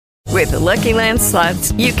With Lucky Land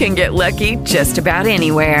Slots, you can get lucky just about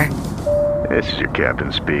anywhere. This is your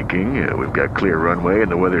captain speaking. We've got clear runway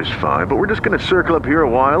and the weather's fine, but we're just going to circle up here a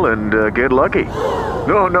while and get lucky.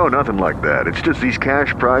 No, nothing like that. It's just these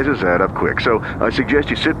cash prizes add up quick. So I suggest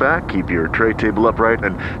you sit back, keep your tray table upright,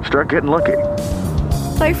 and start getting lucky.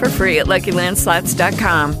 Play for free at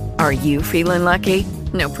LuckyLandSlots.com. Are you feeling lucky?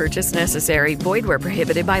 No purchase necessary. Void where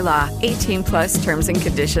prohibited by law. 18 plus terms and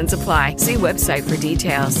conditions apply. See website for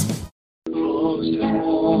details.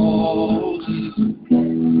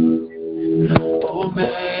 Oh,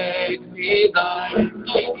 make me thy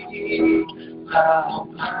king, how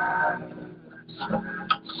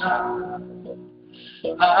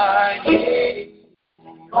I need,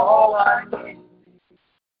 all I need,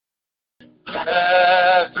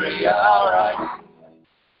 every hour I need,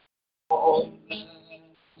 oh,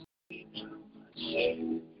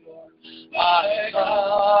 I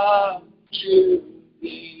come to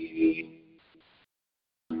thee.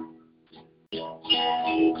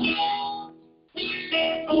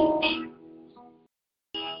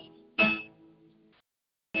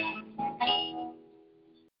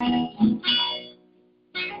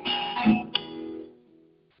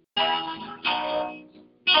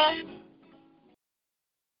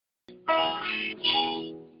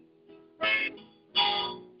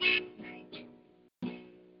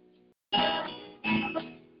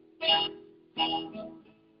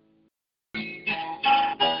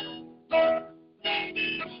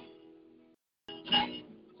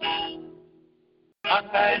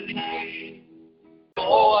 I need,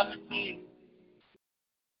 oh, I need,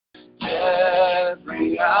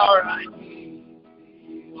 every hour I need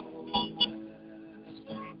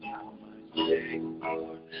thee,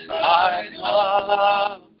 oh, I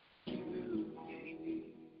love you.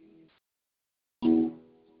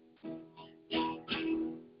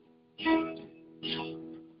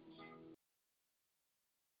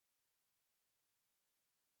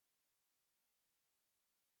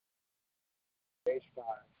 Page 5.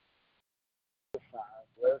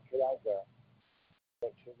 Where could I go?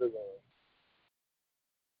 Section below.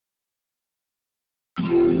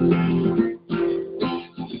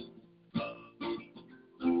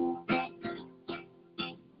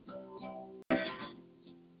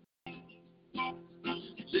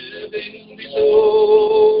 Living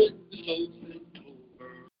below the open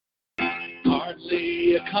door,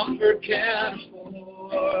 hardly a comfort can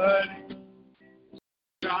afford.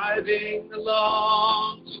 Driving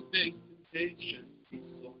along to make temptation.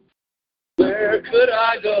 Where could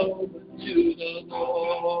I go but to the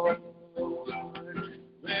Lord?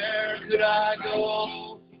 Where could I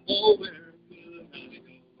go? Oh, where could I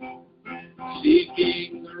go?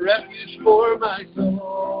 Seeking the refuge for my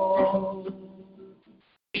soul.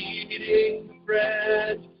 Eating the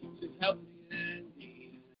bread to help me in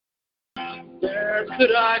need. Where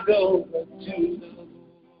could I go but to the Lord?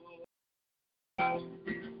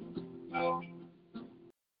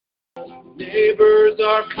 Neighbors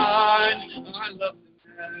are kind, I love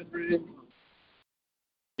them everyone.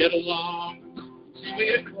 Get along,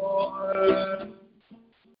 sweet accord.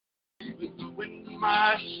 When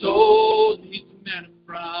my soul needs manna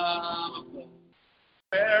from above,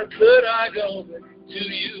 where could I go but to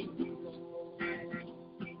you, Lord?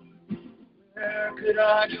 Where could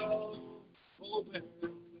I go? Oh, where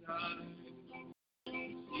could I go?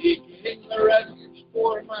 Seeking the refuge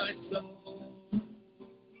for my soul.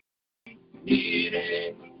 Needing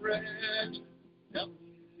a friend, help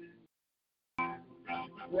me.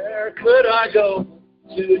 Where could I go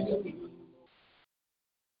to you?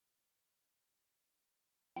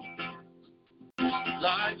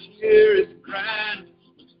 Life here is grand,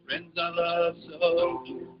 with friends I love so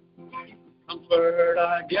dear. Comfort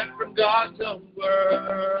I get from God's own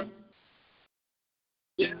word.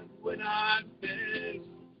 Yet when I'm faced,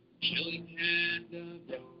 chilling hand of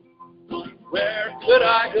death, where could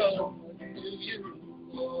I go to you,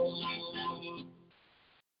 Lord?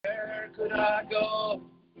 Where could I go?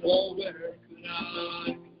 Oh, where could I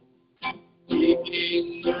go?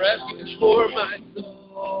 Seeking the refuge for my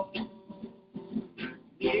soul.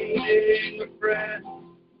 Needing a friend,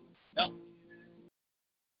 help me.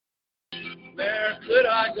 Where could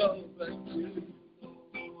I go but to you,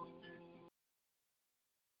 Lord?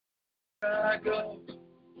 Where could I go?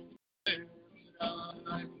 Where could I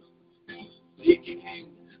go? Seeking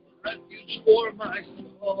refuge for my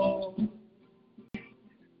soul.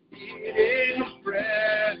 Needing a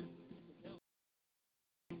friend.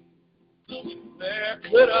 Where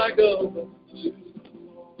could I go but to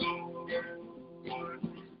Lord?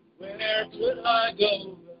 Where could I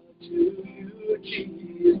go but to you,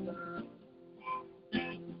 Jesus?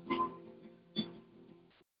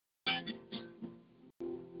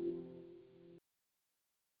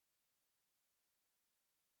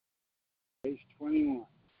 page 21.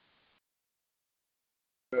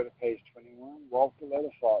 Go to page 21. Walk a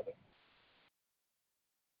little farther.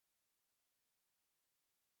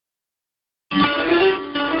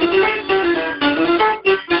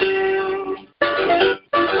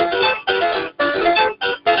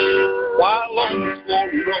 While on this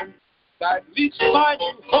long road that leads my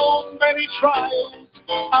new home, many trials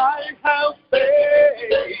I have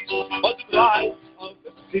faced, but the light of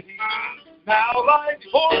the city now lies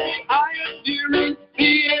before me. I am nearing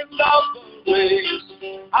the end of the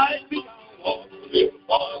race. I think I'll walk a little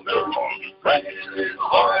farther on the track,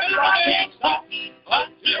 or I can't stop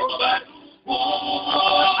until the battle's won.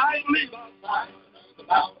 I believe I'll climb the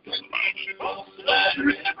mountain, cross that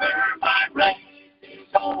river, my race.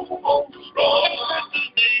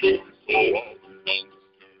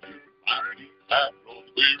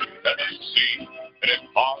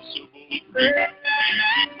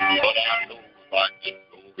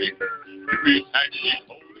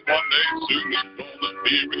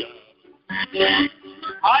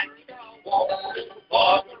 I shall walk a little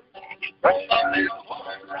farther, pray a little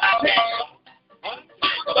harder,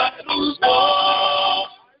 until the battle's won.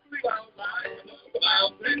 I'll climb the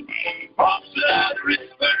mountain, cross that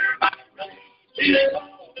river, my race is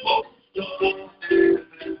almost done.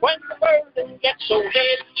 When the burden gets so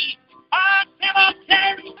heavy, I cannot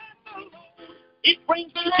carry it alone. It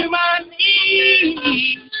brings me to my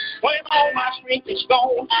knees. When all my strength is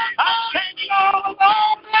gone, I'm standing all alone.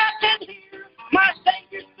 I can hear my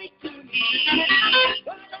Savior speak to me.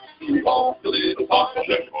 Why don't you walk a little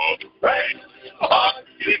farther, pray a little harder,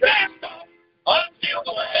 you can't stop until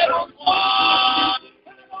the battle's won. Why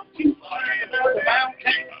don't you climb the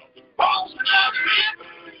mountain, cross another river,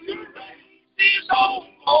 your race is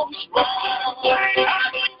almost run. I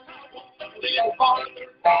think I'll walk a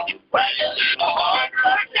little farther, pray a little harder, I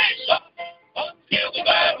can't stop until the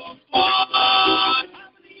battle's won. I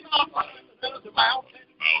believe I'll climb another mountain,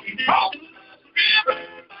 cross another river,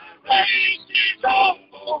 my race is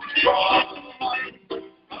almost run. My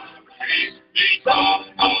race is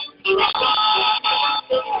almost run.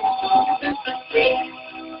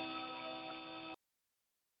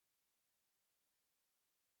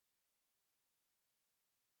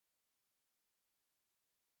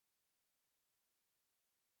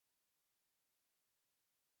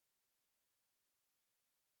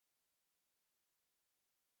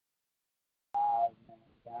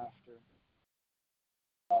 After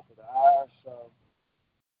top of the hour, so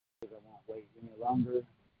I won't wait any longer.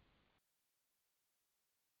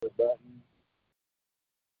 The button.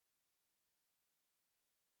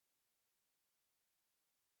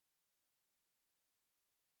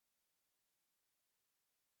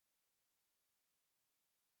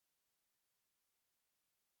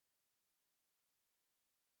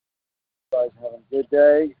 Everybody's having a good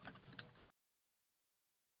day.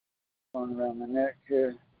 Going around the neck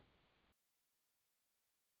here.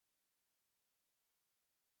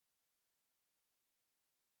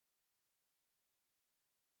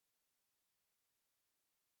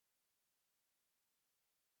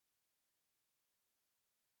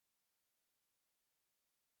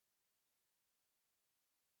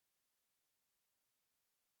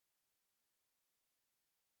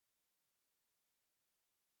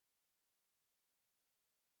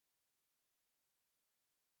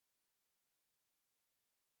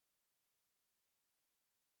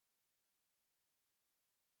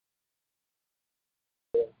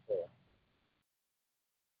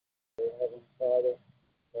 Heavenly Father,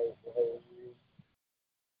 praise the holy name.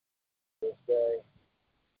 This day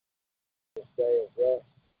of rest,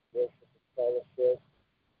 worship and fellowship.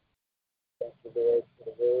 Thank you, Lord, for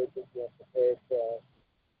the word that you have prepared for us.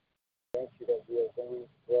 Thank you that we are going to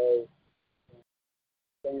grow in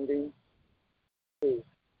standing truth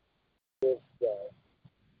this day.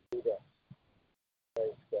 Lead us.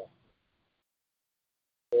 Praise God.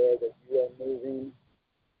 Lord, that you are moving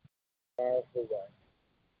powerful way.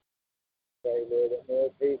 Pray, Lord, that more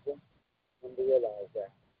people come to realize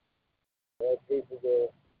that. More people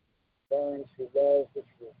will learn to love the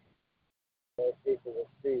truth. More people will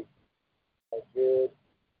see how good,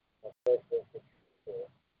 how precious the truth is.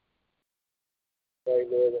 Pray,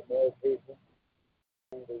 Lord, that more people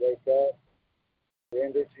come to wake up,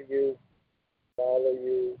 surrender to you, follow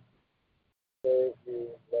you, serve you,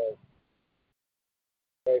 and love you.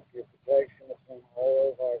 Pray for your protection upon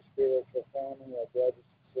all of our spiritual family, our brothers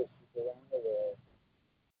and sisters around the world.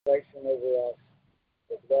 Protection over us.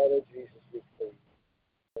 The blood of Jesus we plead.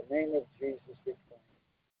 The name of Jesus we claim.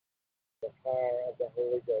 The power of the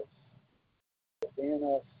Holy Ghost within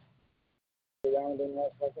us, surrounding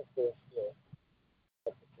us like a force field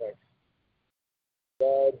of protection.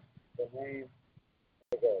 Blood the name of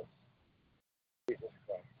the verse, Jesus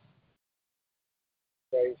Christ.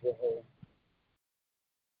 Praise your holy name.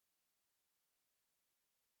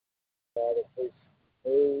 Father, please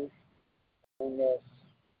move among us,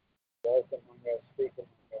 walk among us, speak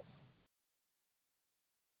among us.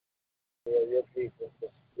 We are your people, this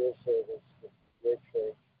is your service, this is your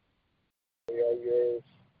church. We are yours.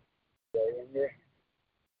 We are in your hands.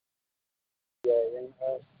 We are in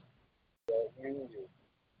us. We are in you.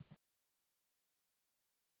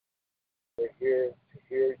 We're here to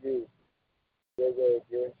hear you, your word,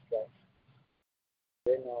 your instructions,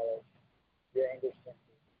 your knowledge, your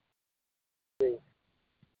understanding, truth.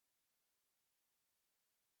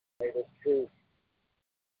 May this truth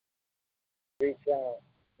reach out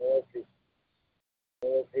more people.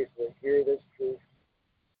 More people hear this truth,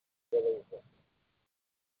 believe it.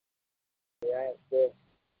 We ask this,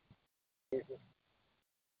 Jesus,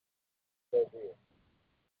 so be it.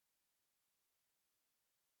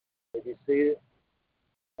 If you see it,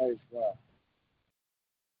 as well.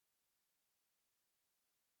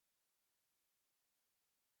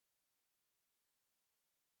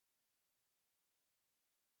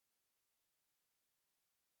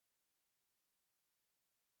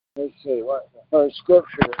 Let's see what the first scripture.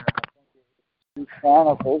 I think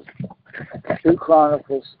it's 2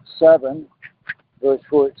 Chronicles 7, verse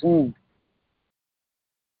 14.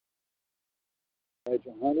 Page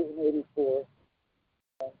 184,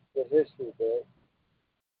 the history book.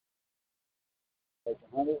 Page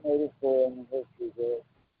 184 in the history book.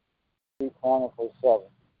 2 Chronicles 7.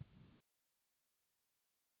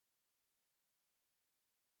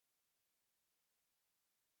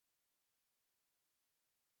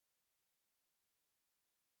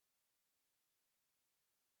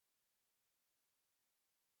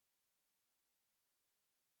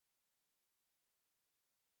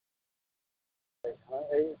 Page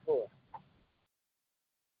 184.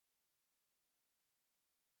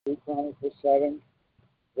 2 Chronicles 7,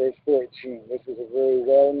 verse 14. This is a very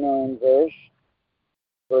well-known verse,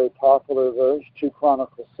 very popular verse. 2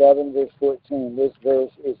 Chronicles 7, verse 14. This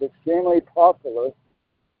verse is extremely popular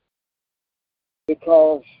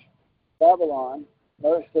because Babylon,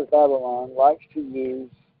 most of Babylon, likes to use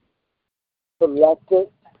selected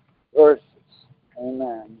verses.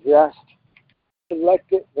 Amen. Just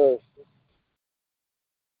selected verses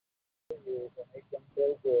to use and make them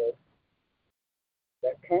feel good,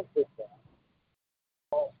 that comfort them,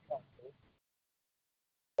 false comfort,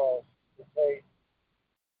 because to take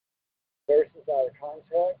verses out of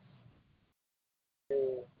context,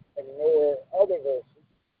 to ignore other verses,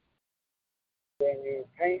 then you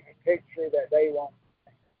paint a picture that they want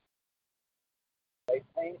to paint.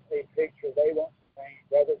 They paint a picture they want to paint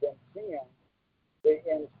rather than seeing the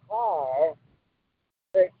entire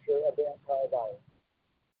picture of the entire Bible.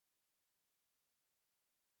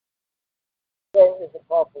 So it's a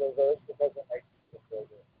popular verse because it makes it feel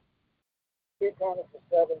good. 2 Chronicles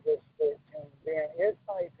 7, verse 14. Then if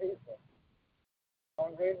my people,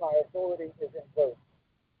 on whom my authority is invoked,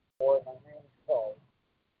 or my name is called,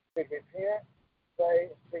 should repent, pray,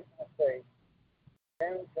 and seek my face,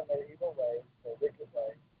 turn from their evil ways, their wicked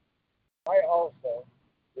ways, I also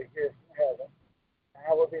will hear from heaven, and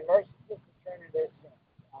I will be merciful concerning their sins,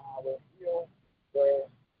 and I will heal their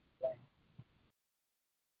land.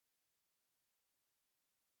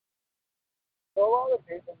 So a lot of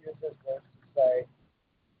people use this verse to say,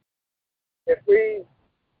 if we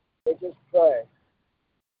would just pray,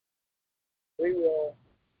 we will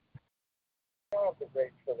have the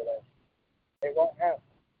great tribulation. It won't happen.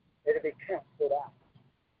 It'll be canceled out.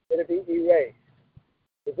 It'll be erased.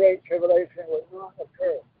 The great tribulation will not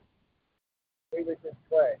occur. We would just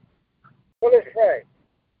pray. So let's pray.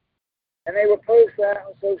 And they will post that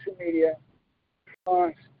on social media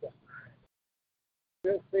constantly.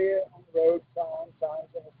 You'll see it on road signs on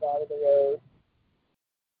the side of the road.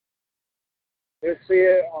 You'll see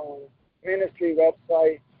it on ministry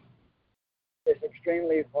websites. It's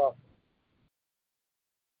extremely popular.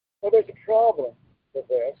 Well, there's a problem with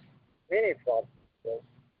this, many problems with this.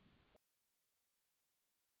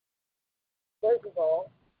 First of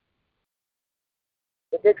all,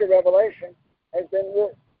 the book of Revelation has been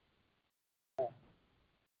written.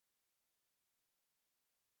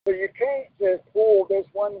 So you can't just pull this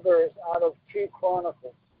one verse out of 2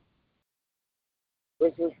 Chronicles,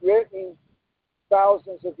 which was written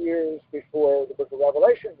thousands of years before the book of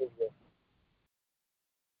Revelation was written.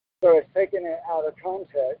 So it's taking it out of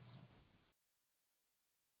context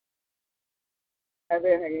and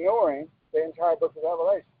then ignoring the entire book of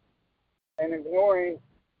Revelation and ignoring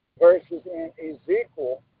verses in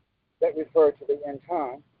Ezekiel that refer to the end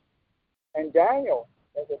time and Daniel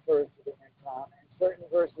that refers to the end time, and certain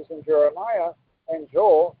verses in Jeremiah and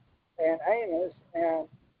Joel and Amos and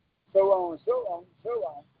so on and so on and so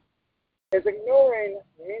on, is ignoring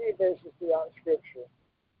many verses throughout Scripture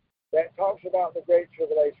that talks about the Great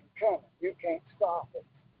Tribulation coming. You can't stop it.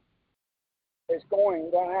 It's going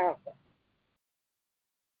to happen.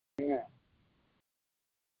 Amen.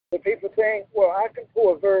 The people think, well, I can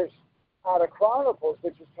pull a verse out of Chronicles,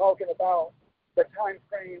 which is talking about the time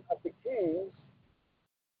frame of the kings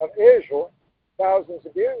of Israel thousands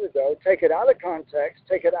of years ago, take it out of context,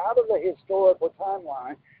 take it out of the historical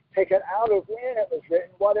timeline, take it out of when it was written,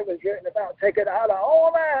 what it was written about, take it out of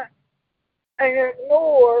all that, and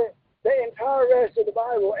ignore the entire rest of the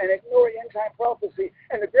Bible and ignore end-time prophecy,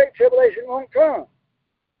 and the Great Tribulation won't come.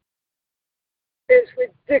 It's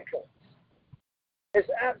ridiculous. It's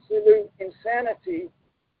absolute insanity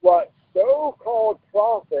what so-called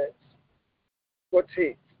prophets will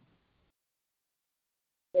teach.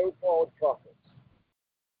 So-called prophets.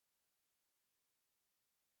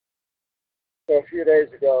 So a few days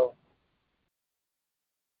ago,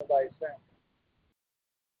 somebody sent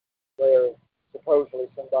where supposedly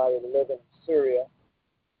somebody living in Syria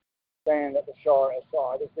saying that Bashar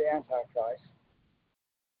Assad is the Antichrist.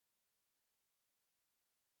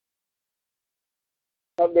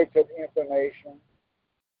 I looked at the information.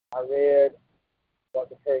 I read what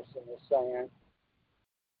the person was saying.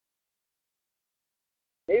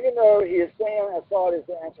 Even though he is saying Assad is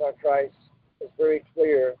the Antichrist, it's very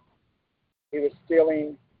clear he was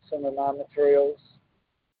stealing some of my materials,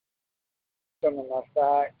 some of my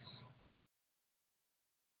facts,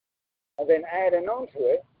 and then adding on to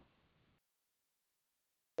it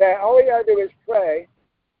that all you got to do is pray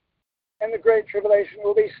and the Great Tribulation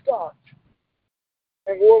will be stopped.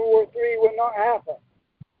 And World War III will not happen.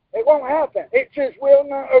 It won't happen. It just will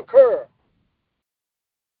not occur.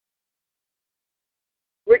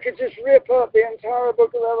 We could just rip up the entire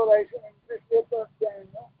book of Revelation and just rip up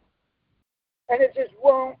Daniel. And it just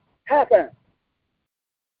won't happen.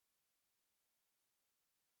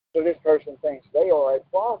 So this person thinks they are a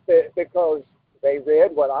prophet because they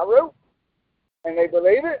read what I wrote and they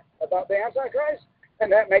believe it about the Antichrist,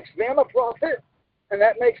 and that makes them a prophet, and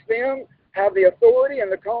that makes them have the authority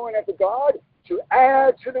and the calling of the God to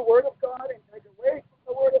add to the Word of God and take away from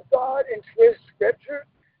the Word of God and twist Scripture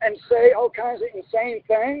and say all kinds of insane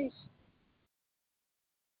things.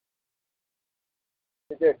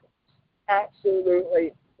 Ridiculous.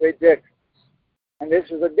 Absolutely ridiculous. And this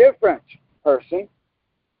is a different person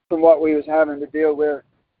from what we was having to deal with a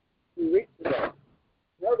few weeks ago.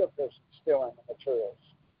 Another person stealing the materials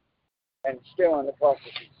and stealing the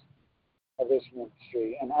prophecies of this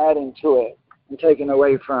ministry and adding to it and taking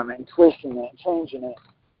away from it and twisting it and changing it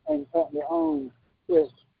and putting their own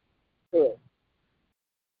twist to it.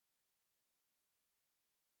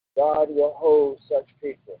 God will hold such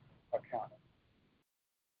people accountable.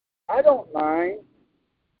 I don't mind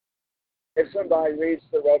if somebody reads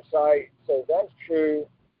the website, says that's true,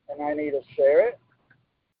 and I need to share it,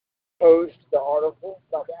 post the article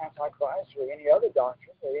about the Antichrist or any other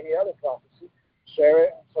doctrine or any other prophecy, share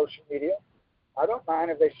it on social media. I don't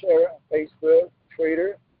mind if they share it on Facebook,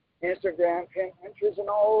 Twitter, Instagram, Pinterest, and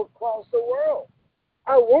all across the world.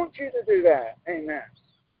 I want you to do that. Amen.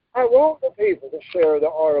 I want the people to share the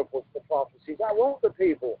articles, the prophecies. I want the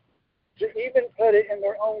people to even put it in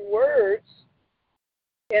their own words,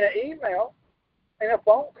 in an email, in a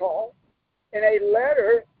phone call, in a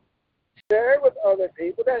letter, share it with other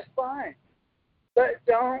people. That's fine. But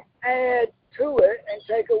don't add to it and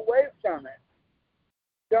take away from it.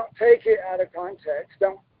 Don't take it out of context.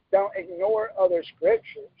 Don't ignore other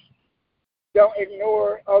scriptures. Don't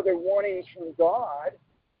ignore other warnings from God.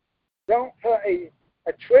 Don't put a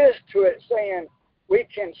twist to it saying we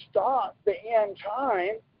can stop the end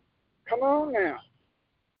time. Come on now.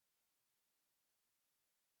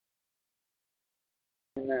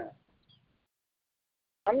 Amen.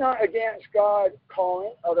 I'm not against God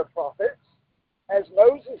calling other prophets. As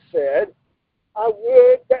Moses said, I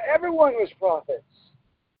would that everyone was prophets.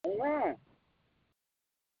 Amen.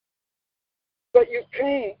 But you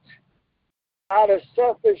can't, out of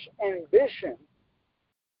selfish ambition,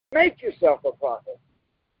 make yourself a prophet.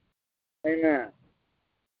 Amen.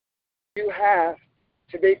 You have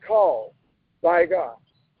to be called by God.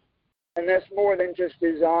 And that's more than just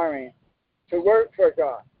desiring to work for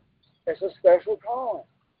God. It's a special calling.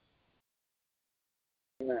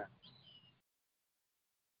 Amen.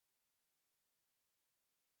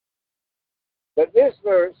 But this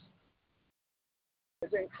verse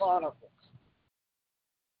is in Chronicles.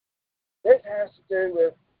 This has to do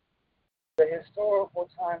with the historical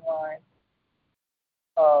timeline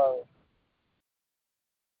of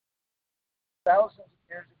thousands of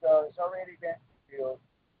years ago. It's already been fulfilled.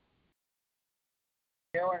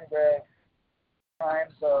 Dealing with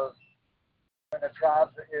times of when the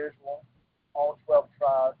tribes of Israel, all 12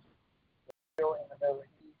 tribes, were still in the Middle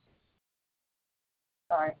East.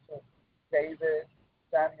 Times of David,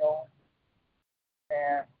 Samuel,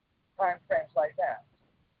 and time frames like that.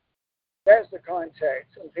 That's the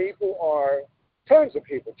context. And people are, tons of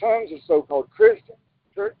people, tons of so-called Christians,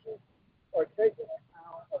 churches, are taking it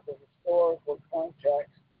out of the historical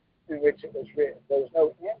context in which it was written. There's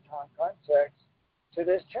no end-time context to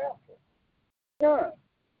this chapter. None.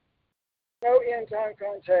 No end-time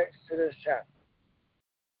context to this chapter.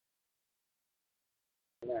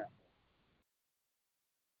 Amen.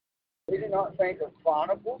 We do not think of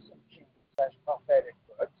Chronicles and Kings as prophetic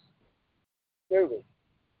books, do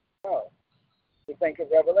we? No. We think of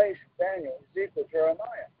Revelation, Daniel, Ezekiel,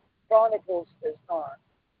 Jeremiah. Chronicles is not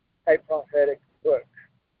a prophetic book.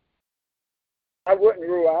 I wouldn't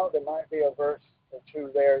rule out there might be a verse or two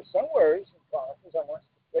there somewhere in Chronicles. I won't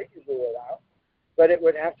completely rule it out, but it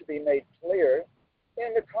would have to be made clear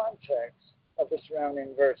in the context of the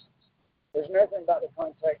surrounding verses. There's nothing about the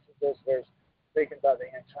context of this verse speaking about the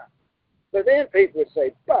end time. But then people would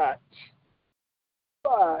say, but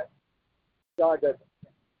God doesn't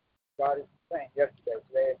change. God is the same yesterday,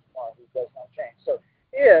 today, and tomorrow. He does not change. So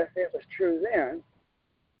if it was true then,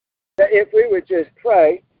 that if we would just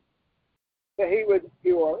pray that He would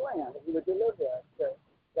heal our land, that He would deliver us,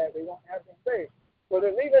 that we won't have to faith. Well,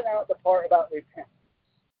 they're leaving out the part about repentance.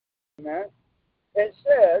 Amen? It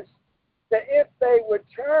says that if they would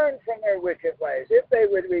turn from their wicked ways, if they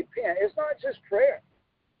would repent, it's not just prayer.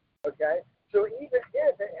 Okay? So even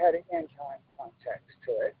if it had an end-time context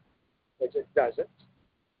to it, which it doesn't,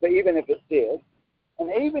 but even if it did, and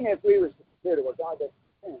even if we was to consider what God doesn't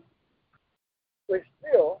sin, we're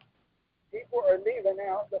still, people are leaving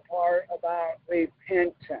out the part about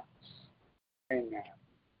repentance. Amen.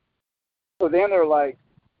 So then they're like,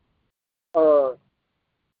 even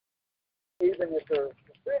if they're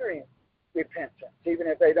considering repentance, even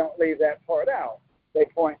if they don't leave that part out, they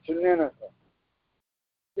point to Nineveh.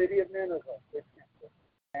 City of Nineveh repented.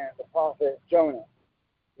 And the prophet Jonah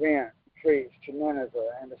went and preached to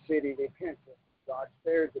Nineveh, and the city repented. God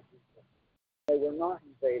spared the people. They were not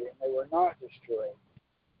invaded. They were not destroyed.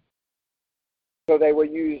 So they will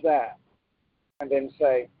use that and then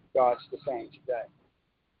say, God's the same today.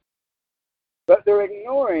 But they're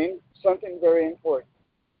ignoring something very important.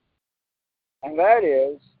 And that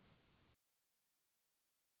is,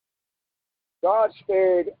 God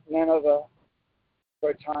spared Nineveh for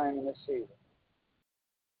a time in the season.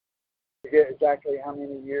 You get exactly how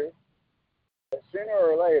many years? But sooner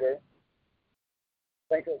or later,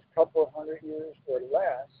 I think it was a couple of hundred years or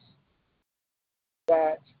less,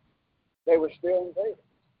 that they were still invaded.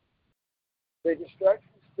 The destruction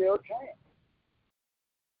still came.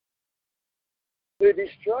 The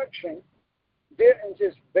destruction didn't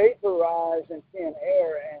just vaporize in thin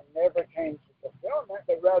air and never came to fulfillment,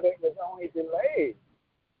 but rather it was only delayed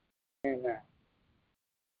in that.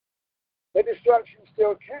 The destruction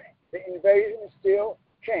still came. The invasion still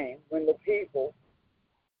came when the people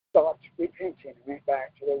stopped repenting and went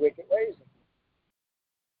back to their wicked ways.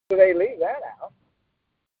 So they leave that out.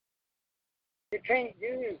 You can't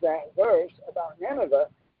use that verse about Nineveh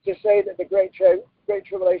to say that the Great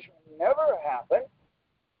Tribulation never happened,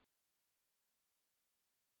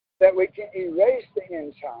 that we can erase the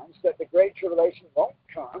end times, that the Great Tribulation won't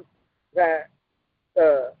come, that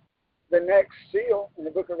the next seal in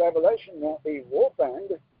the book of Revelation won't be wolf-band.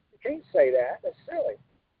 You can't say that. That's silly.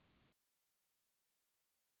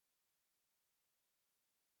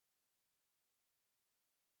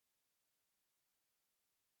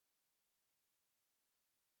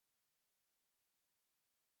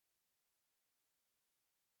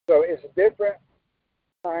 So it's a different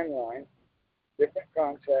timeline, different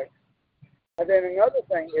context. And then another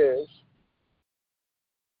thing is,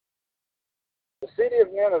 the city of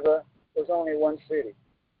Nineveh was only one city.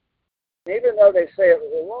 And even though they say it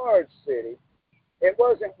was a large city, it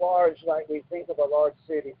wasn't large like we think of a large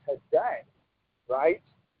city today, right?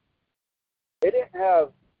 It didn't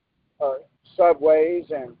have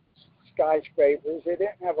subways and skyscrapers. It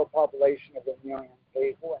didn't have a population of 1 million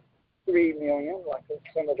people and 3 million like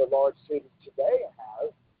some of the large cities today have.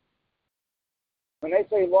 When they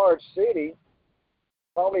say large city,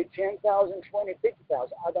 probably 10,000, 20, 50,000.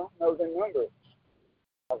 I don't know the numbers.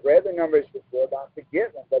 I've read the numbers before, but I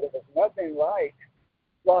forget them. But it was nothing like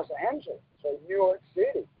Los Angeles or New York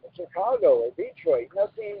City or Chicago or Detroit.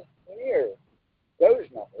 Nothing near those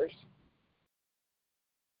numbers.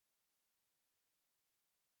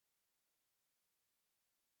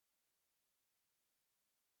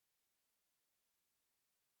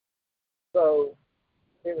 So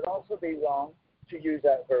it would also be wrong to use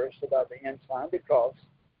that verse about the end time, because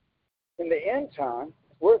in the end time,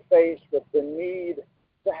 we're faced with the need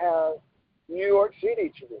to have New York City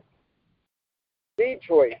to repent,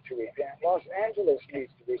 Detroit to repent, Los Angeles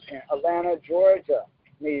needs to repent, Atlanta, Georgia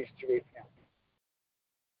needs to repent.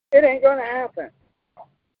 It ain't going to happen.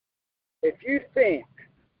 If you think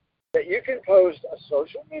that you can post a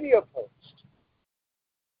social media post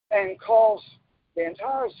and cause the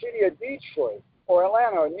entire city of Detroit or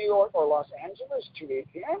Atlanta or New York or Los Angeles to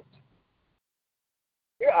repent,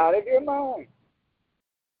 you're out of your mind.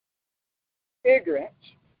 Ignorant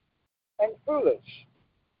and foolish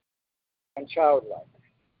and childlike.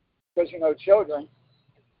 Because, children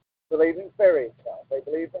believe in fairy tales. They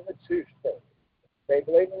believe in the tooth fairy. They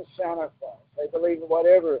believe in Santa Claus. They believe in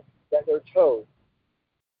whatever that they're told.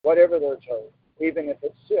 Whatever they're told, even if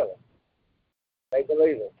it's silly. They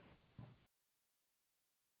believe it.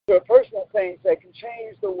 So a person that thinks they can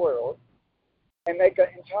change the world and make an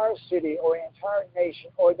entire city or an entire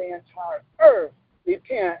nation or the entire earth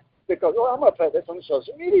repent because, I'm going to put this on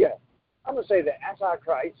social media. I'm going to say the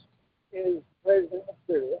Antichrist is president of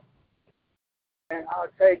Syria, and I'll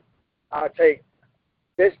take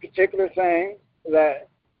this particular thing that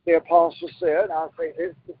the apostle said. I'll take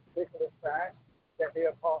this particular fact that the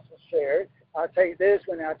apostle shared. I'll take this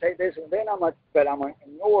one, I'll take this one. Then I'm going to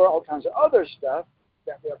ignore all kinds of other stuff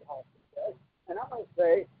that the apostle said. And I'm going to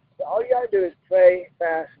say that all you got to do is pray,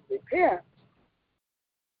 fast, and repent.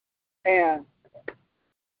 And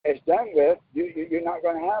it's done with. You're not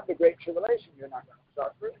going to have the Great Tribulation. You're not going to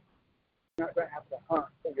suffer. You're not going to have to hunt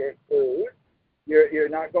for your food. You're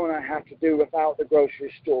not going to have to do without the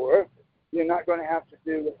grocery store. You're not going to have to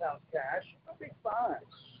do without cash. It'll be fine.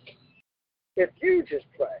 If you just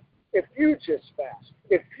pray, if you just fast,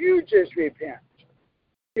 if you just repent,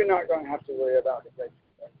 you're not going to have to worry about the Great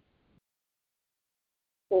Tribulation.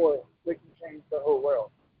 Or we can change the whole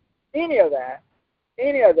world. Any of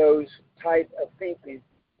those type of thinking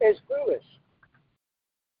is foolish.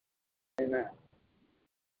 Amen.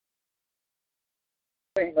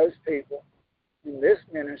 I think most people in this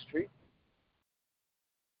ministry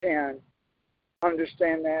can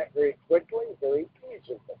understand that very quickly, very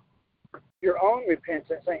easily. Your own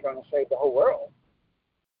repentance ain't going to save the whole world.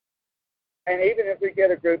 And even if we get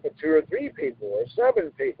a group of 2 or 3 people, or 7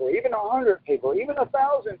 people, even 100 people, even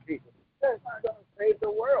 1,000 people, that's not going to save the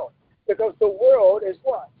world. Because the world is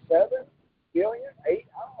what? 7 billion, 8,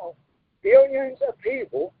 I don't know, billions of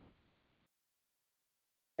people.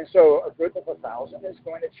 And so a group of 1,000 is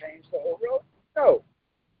going to change the whole world? No.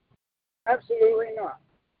 Absolutely not.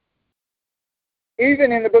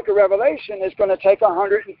 Even in the book of Revelation, it's going to take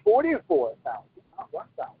 144,000, not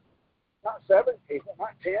 1,000, not 7 people,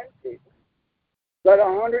 not 10 people, but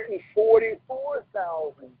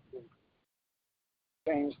 144,000 people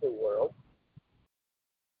change the world.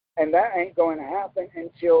 And that ain't going to happen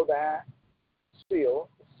until that seal,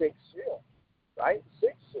 the 6th seal, right?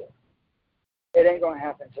 6th seal. It ain't going to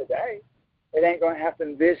happen today. It ain't going to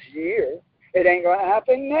happen this year. It ain't going to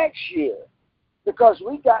happen next year. Because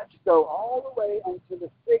we got to go all the way until the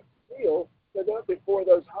 6th seal before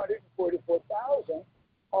those 144,000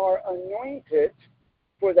 are anointed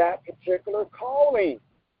for that particular calling.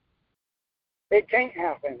 It can't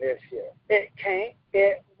happen this year. It can't.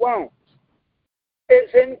 It won't.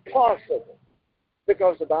 It's impossible.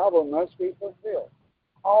 Because the Bible must be fulfilled.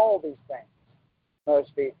 All these things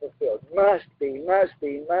must be fulfilled. Must be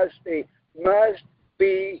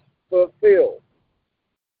fulfilled.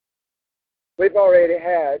 We've already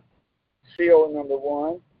had seal number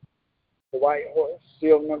 1, the white horse,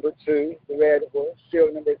 seal number 2, the red horse,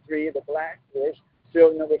 seal number 3, the black horse,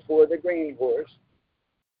 seal number 4, the green horse.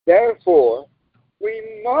 Therefore,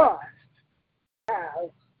 we must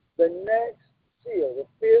have the next seal, the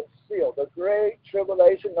 5th seal, the Great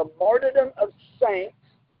Tribulation, the martyrdom of saints,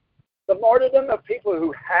 the martyrdom of people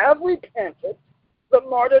who have repented, the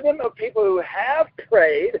martyrdom of people who have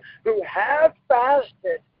prayed, who have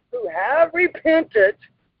fasted, who have repented,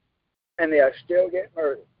 and they are still getting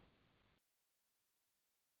murdered.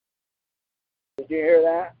 Did you hear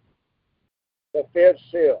that? The 5th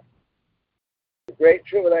seal. The Great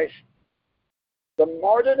Tribulation. The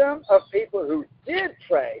martyrdom of people who did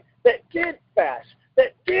pray, that did fast,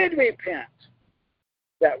 that did repent,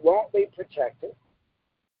 that won't be protected,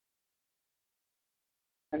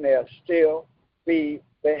 and they'll still be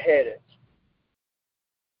beheaded.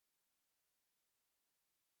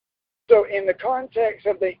 So in the context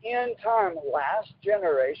of the end time last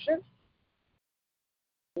generation,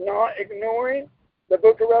 not ignoring the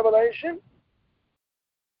book of Revelation,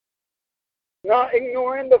 Not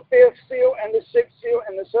ignoring the fifth seal and the sixth seal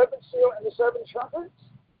and the seventh seal and the seven trumpets.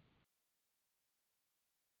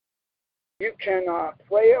 You cannot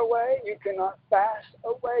pray away. You cannot fast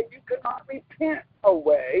away. You cannot repent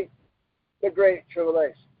away the great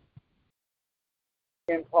tribulation.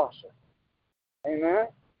 Impossible. Amen?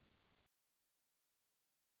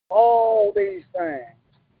 All these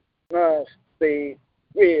things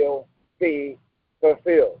will be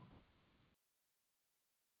fulfilled.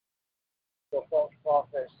 So false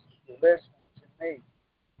prophets, listen to me.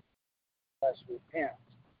 Let's repent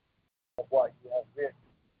of what you have written.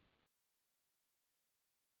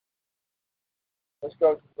 Let's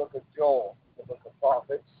go to the book of Joel, the book of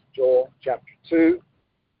prophets, Joel chapter 2.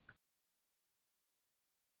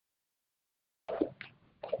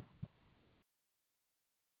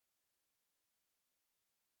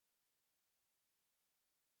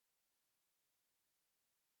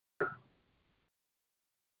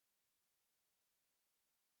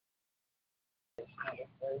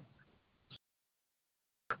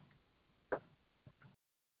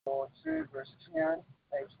 Joel 2, verse 10,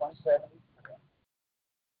 page 170.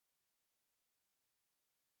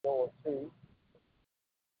 Joel 2,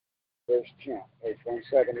 verse 10, page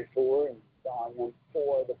 174, and volume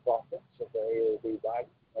 4 of the prophets of the AOB Bible.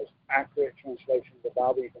 Most accurate translation of the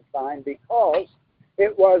Bible you can find, because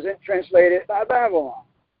it wasn't translated by Babylon.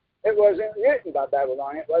 It wasn't written by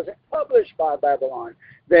Babylon. It wasn't published by Babylon.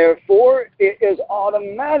 Therefore, it is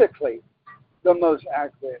automatically the most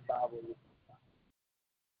accurate Bible you can find.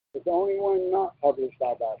 It's the only one not published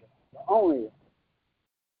by Babylon. The only one.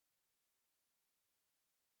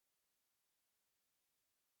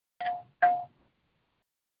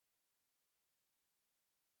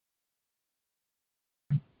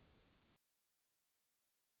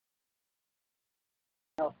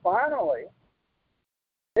 Now, finally,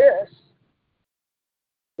 this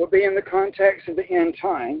will be in the context of the end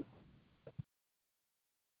time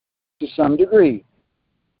to some degree.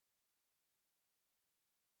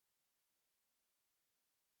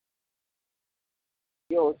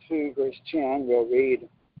 Joel 2, verse 10, we'll read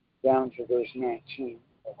down to verse 19.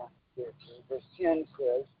 Verse 10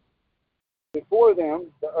 says, before them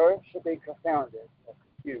the earth shall be confounded or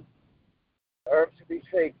confused. The earth shall be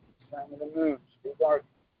shaken, the sun and the moon shall be darkened,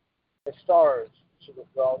 the stars shall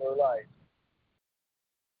withdraw their light.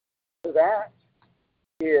 So that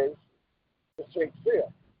is the sixth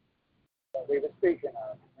seal that we were speaking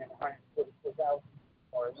of in 144,000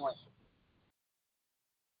 are anointed.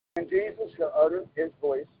 And Jesus shall utter his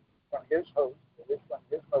voice from his host, from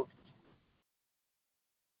his host.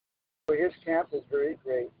 For his camp is very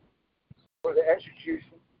great, for the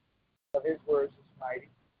execution of his words is mighty.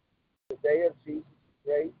 The day of Jesus is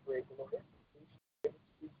great, great glory.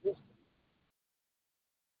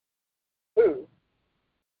 Who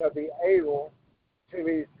shall be able to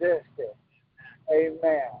resist it?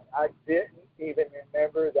 Amen. I didn't even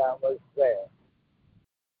remember that was there.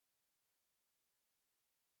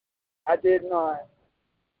 I did not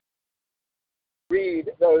read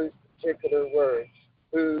those particular words.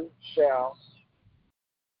 Who shall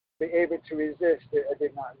be able to resist it? I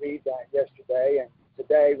did not read that yesterday, and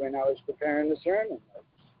today when I was preparing the sermon notes.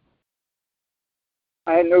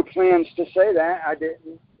 I had no plans to say that. I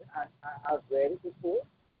didn't. I've read it before,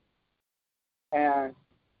 and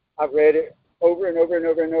I've read it over and over and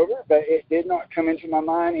over and over, but it did not come into my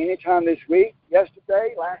mind anytime this week,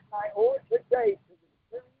 yesterday, last night, or today, to the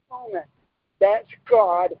very moment. That's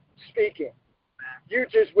God speaking. You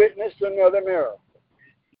just witnessed another miracle.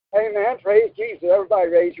 Amen. Praise Jesus. Everybody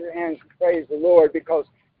raise your hands and praise the Lord, because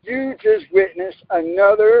you just witnessed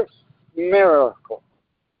another miracle.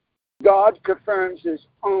 God confirms his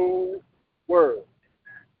own word.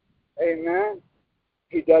 Amen.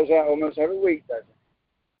 He does that almost every week, doesn't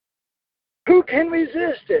he? Who can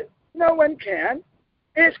resist it? No one can.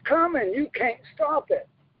 It's coming. You can't stop it.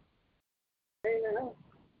 Amen.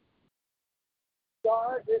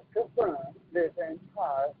 God has confirmed this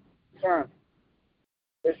entire sermon.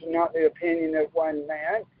 This is not the opinion of one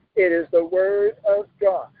man. It is the word of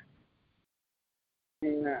God.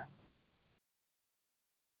 Amen.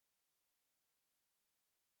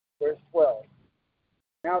 Verse 12.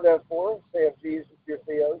 Now therefore, saith Jesus your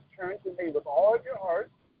Theos, turn to me with all of your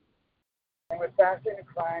heart, and with fasting and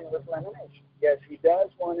crying and with lamentation. Yes, he does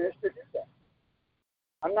want us to do that.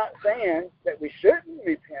 I'm not saying that we shouldn't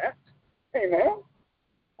repent. Amen.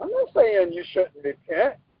 I'm not saying you shouldn't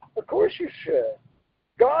repent. Of course you should.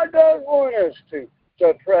 God does want us to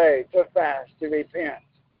pray, to fast, to repent.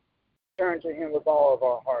 Turn to him with all of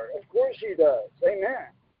our heart. Of course he does. Amen.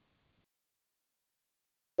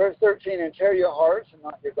 Verse 13, and tear your hearts and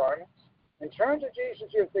not your garments, and turn to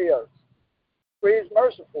Jesus your Theos. For he is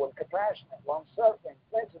merciful and compassionate, long-suffering,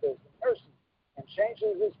 sensitive, and mercy, and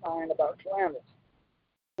changes his mind about calamities.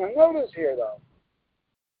 Now notice here, though,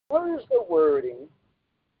 notice the wording,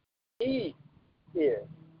 he is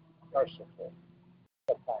merciful,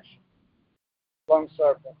 compassionate,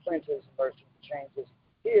 long-suffering, sensitive, and mercy, and changes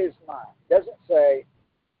his mind. It doesn't say,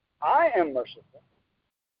 I am merciful,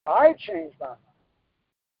 I change my mind,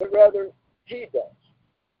 but rather he does.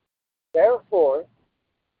 Therefore,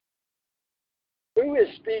 who is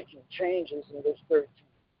speaking changes in verse 13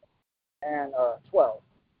 and 12.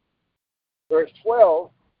 Verse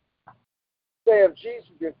 12, say of Jesus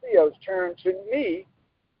your theos, turn to me.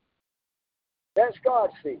 That's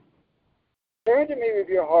God's feet. Turn to me with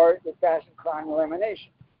your heart with fasting, crying, and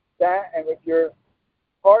lamentation. That and with your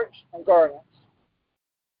hearts and garments.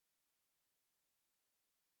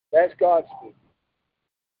 That's God's feet.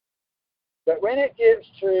 But when it gets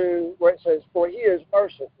to where it says, for he is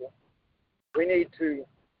merciful, we need to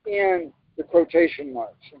end the quotation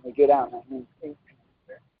marks when we get out that ink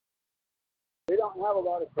there. We don't have a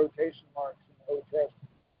lot of quotation marks in the Old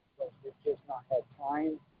Testament because we've just not had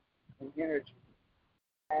time and energy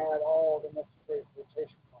to add all the necessary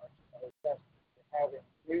quotation marks in the Old Testament to have in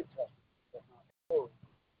the New Testament, but not the Old.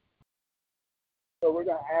 So we're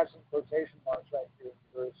going to add some quotation marks right here in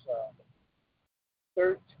verse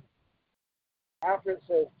 13. After it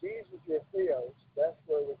says, Jesus your theos, that's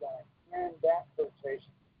where we're going to end that quotation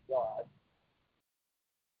to God.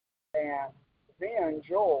 And then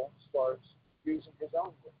Joel starts using his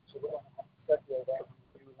own words. So we're going to have to separate that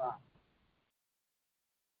in a new line.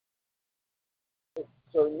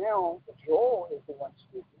 So now Joel is the one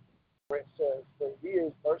speaking, where it says, for he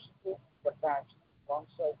is merciful, compassionate,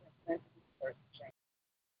 long-suffering, sensitive, mercy, change.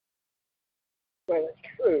 But it's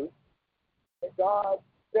true that God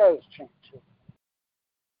does change his mind.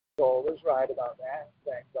 Joel is right about that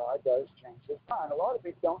God does change his mind. A lot of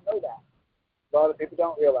people don't know that. A lot of people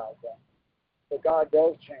don't realize that. But God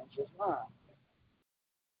does change his mind.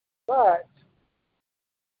 But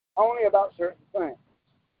only about certain things.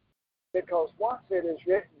 Because once it is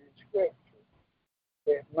written in Scripture,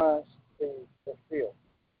 it must be fulfilled.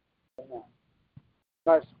 Amen.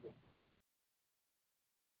 Must be.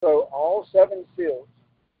 So all 7 seals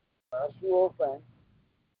must be opened,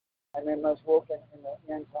 and they must open in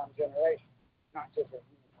the end time generation, not just in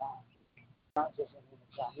human time. Not just in human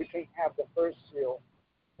time. You can't have the first seal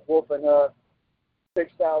open up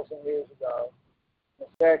 6,000 years ago. The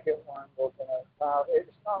second one open up 5.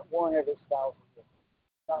 It's not one every 1,000 years.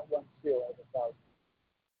 It's not one seal every 1,000 years.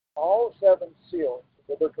 All 7 seals of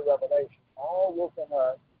the book of Revelation all open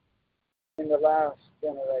up in the last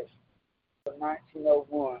generation, from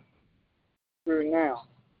 1901 through now.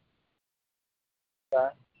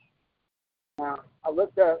 Okay? Now, I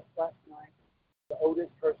looked up last night the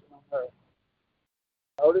oldest person on earth.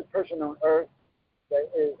 The oldest person on earth that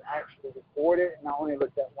is actually recorded, and I only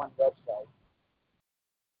looked at one website.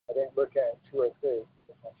 I didn't look at 2 or 3,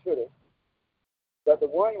 which I should have. But the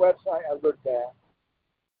one website I looked at,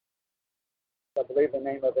 I believe the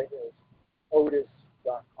name of it is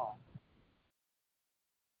otis.com.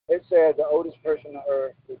 It said the oldest person on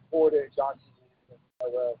earth recorded, documented,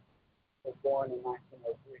 was born in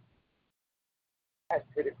 1903. That's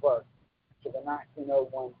pretty close to the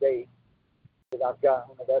 1901 date that I've got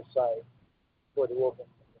on the website for the opening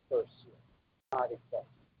of the first seal. Not exactly.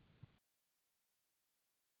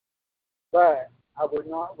 But I would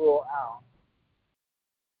not rule out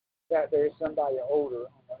that there is somebody older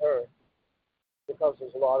on the earth, because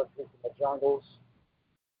there's a lot of people in the jungles,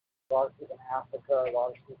 a lot of people in Africa, a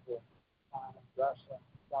lot of people in China, Russia,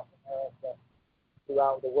 South America,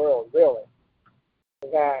 throughout the world, really,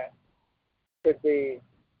 that could be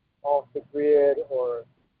off the grid or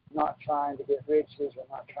not trying to get riches or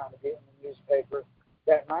not trying to get in the newspaper,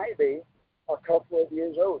 that might be a couple of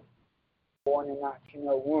years old, born in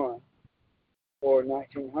 1901 or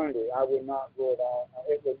 1900. I would not rule it out.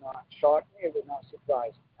 It would not shock me. It would not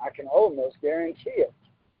surprise me. I can almost guarantee it.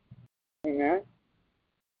 Amen?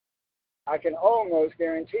 I can almost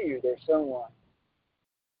guarantee you there's someone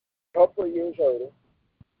a couple of years older,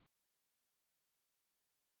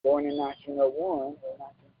 born in 1901 or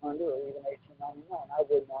 1900 or even 1899. I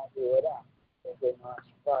would not rule it out. It would not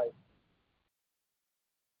surprise me.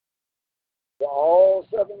 So all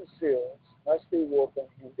 7 seals must be opened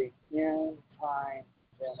in the end time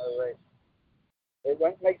generation. It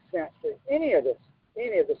wouldn't make sense for any of the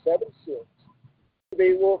 7 seals to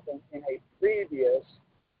be opened in a previous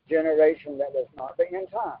generation that was not the end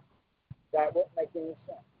time. That wouldn't make any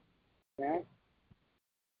sense. Okay?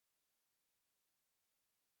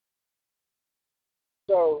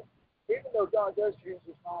 So, even though God does change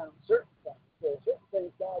his mind on certain things, seals. Just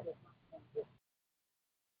think God is not going to.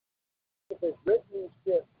 If it's written in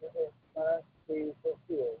Scripture, it must be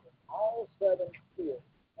fulfilled. All 7 seals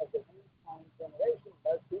of the end-time generation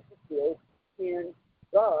must be fulfilled in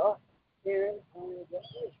the end-time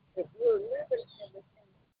generation. If we're living in the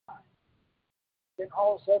end time, then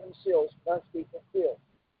all 7 seals must be fulfilled.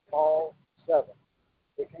 All 7.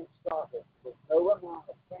 We can't stop it. There's no amount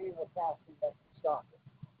of praying or fasting that can stop it.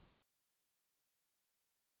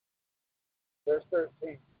 Verse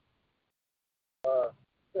 13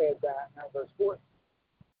 said that. Now verse 14.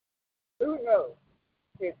 Who knows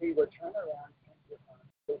if he would turn around and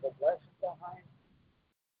leave a blessing behind,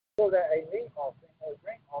 so that a meat offering or a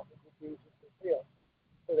drink offering could be fulfilled,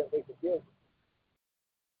 so that we could give it.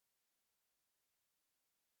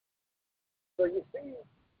 So you see,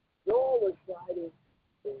 Joel was writing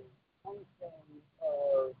the understanding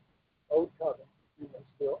of Old Covenant, and there's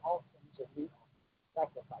still offerings of meat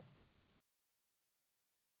sacrifices.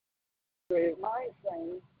 So his mind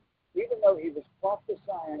frame, even though he was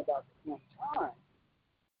prophesying about the end time,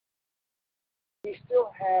 he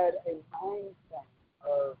still had a mind frame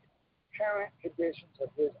of current conditions of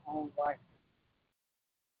his own life.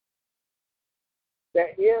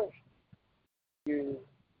 That if you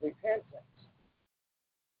repentance,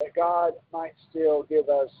 that God might still give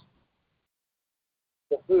us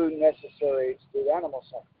the food necessary to do animal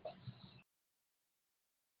sacrifice.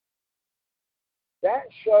 That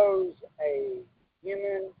shows a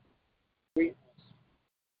human weakness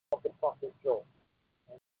of the prophet Joel.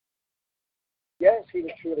 Yes, he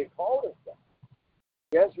was truly called of God.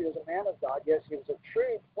 Yes, he was a man of God. Yes, he was a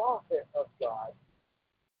true prophet of God.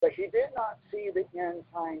 But he did not see the end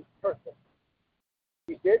time perfect.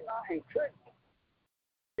 He did not and could not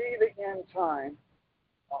see the end time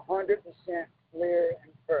 100% clear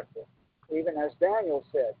and perfect. Even as Daniel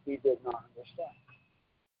said, he did not understand.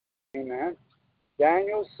 Amen.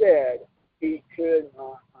 Daniel said he could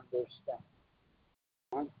not understand.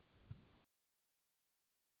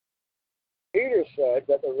 Peter said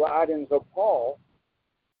that the writings of Paul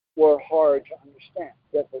were hard to understand,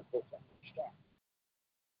 difficult to understand.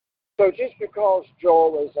 So just because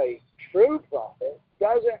Joel is a true prophet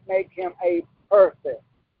doesn't make him a perfect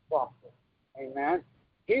prophet. Amen.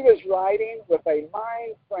 He was writing with a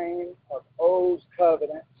mind frame of old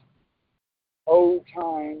covenant, old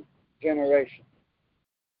time generation.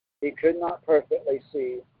 He could not perfectly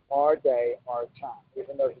see our day, our time,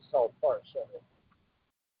 even though he saw parts of it.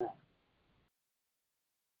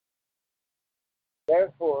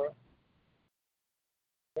 Therefore,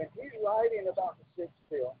 when he's writing about the 6th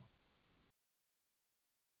seal,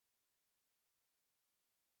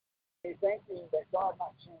 he's thinking that God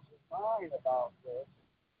might change his mind about this.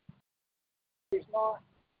 He's not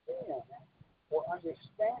seeing it or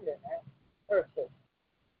understanding it perfectly.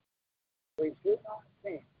 We should not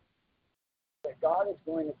think that God is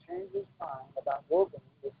going to change his mind about opening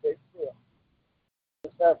the 6th seal, the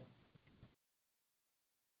 7th.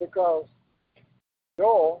 Because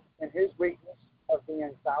Joel, in his weakness of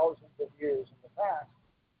being thousands of years in the past,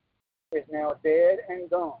 is now dead and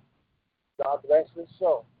gone. God bless his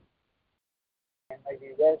soul, and may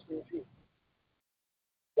he rest in peace.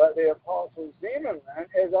 But the Apostle Zimmerman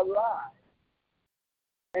is alive,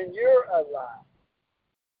 and you're alive.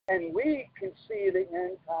 And we can see the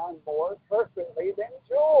end time more perfectly than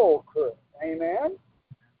Joel could. Amen?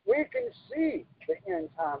 We can see the end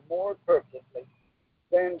time more perfectly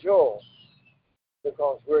than Joel,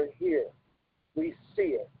 because we're here. We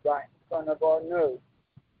see it right in front of our nose.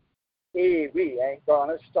 We ain't going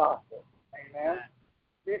to stop it. Amen?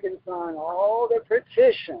 You can sign all the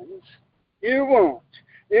petitions you want.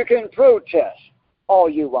 You can protest all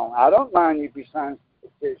you want. I don't mind if you sign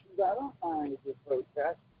petitions. I don't mind if you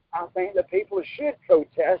protest. I think the people should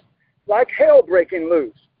protest like hell breaking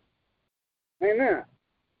loose. Amen.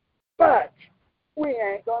 But we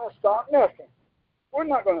ain't going to stop nothing. We're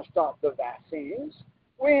not going to stop the vaccines.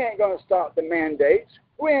 We ain't going to stop the mandates.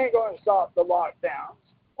 We ain't going to stop the lockdowns.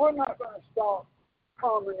 We're not going to stop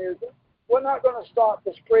communism. We're not going to stop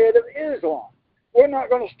the spread of Islam. We're not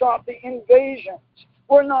going to stop the invasions.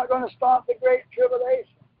 We're not going to stop the Great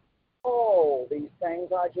Tribulation. All these things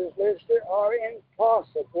I just listed are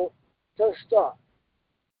impossible to stop.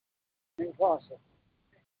 Impossible.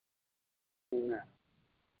 Amen.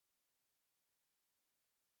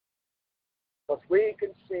 But we can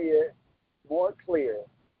see it more clear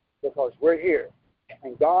because we're here.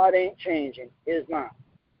 And God ain't changing his mind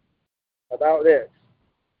about this.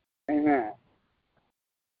 Amen.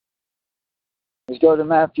 Let's go to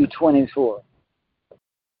Matthew 24.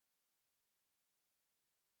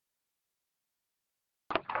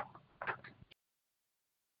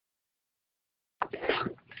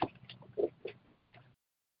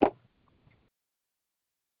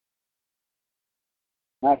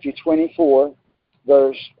 Matthew 24,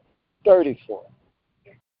 verse 34.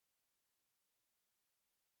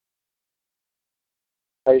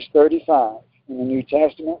 Page 35. In the New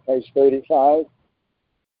Testament, page 35.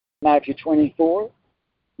 Matthew 24,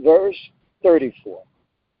 verse 34.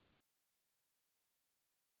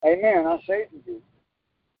 Amen. I say to you,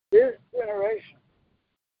 this generation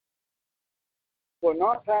will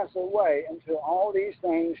not pass away until all these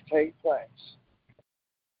things take place.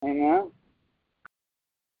 Amen.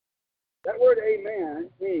 That word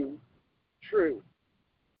amen means true.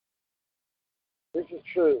 This is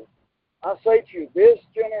true. I say to you, this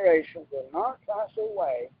generation will not pass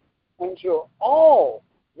away until all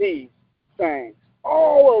these things,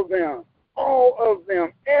 all of them,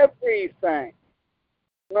 everything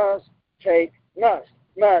must,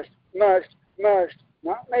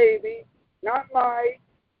 not maybe, not might.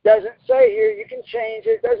 Doesn't say here you can change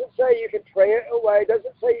it. Doesn't say you can pray it away.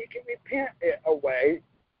 Doesn't say you can repent it away.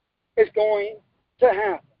 It's going to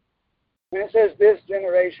happen. And it says this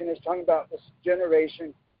generation is talking about this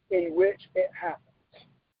generation in which it happens.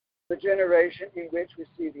 The generation in which we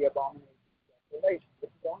see the abomination of Tribulation. This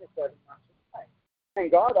is only 7 months away. And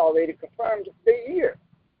God already confirmed the year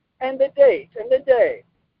and the date and the day.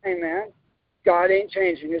 Amen. God ain't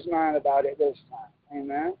changing his mind about it this time.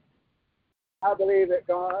 Amen. I believe that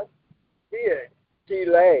God did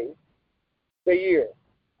delay the year.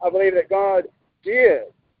 I believe that God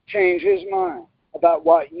did change his mind about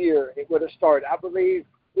what year it would have started. I believe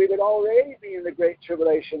we would already be in the Great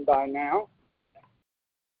Tribulation by now,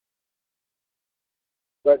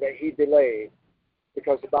 but that he delayed,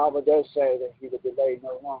 because the Bible does say that he would delay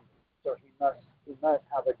no longer. So he must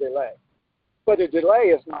have a delay. But a delay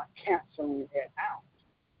is not canceling it out.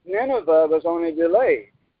 Nineveh was only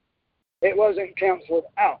delayed. It wasn't canceled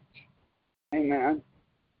out. Amen.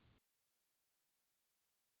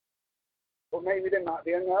 Well, maybe there might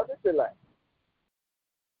be another delay.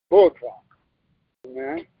 Bullcrop.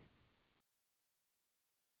 Amen.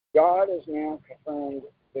 God has now confirmed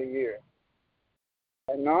the year.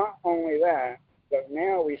 And not only that, but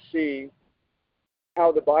now we see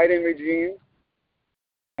how the Biden regime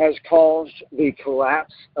has caused the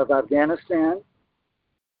collapse of Afghanistan.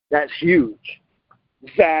 That's huge.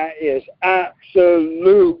 That is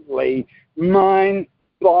absolutely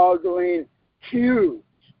mind-boggling huge.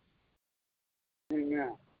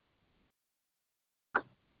 Amen.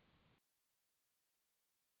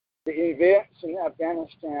 The events in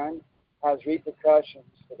Afghanistan has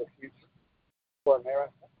repercussions for the future, for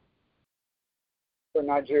America, for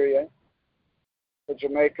Nigeria, for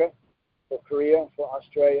Jamaica, for Korea, for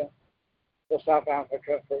Australia, for South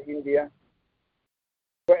Africa, for India,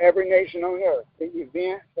 for every nation on earth. The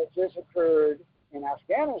event that just occurred in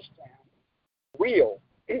Afghanistan will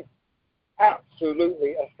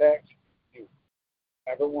absolutely affect you,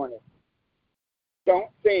 every one of you.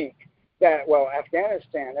 Don't think that, well,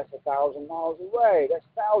 Afghanistan, that's 1,000 miles away. That's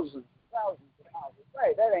thousands of miles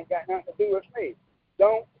away. That ain't got nothing to do with me.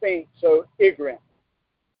 Don't think so ignorant.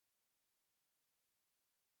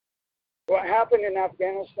 What happened in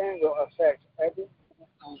Afghanistan will affect everyone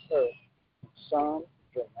on earth in some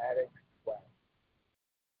dramatic way.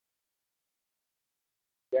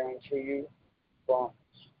 Guarantee you, promise.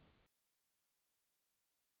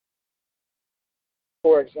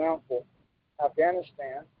 For example,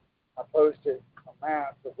 Afghanistan, I posted a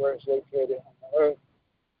map of where it's located on the earth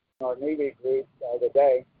in our media group the other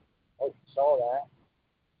day. I hope you saw that.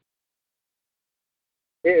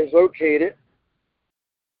 It is located,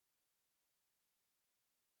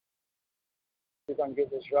 if I can get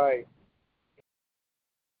this right,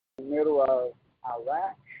 in the middle of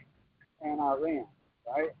Iraq and Iran,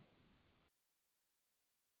 right?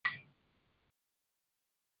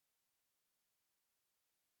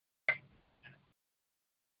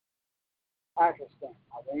 Pakistan,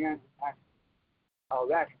 Iran,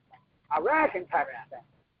 Iraq and Pakistan.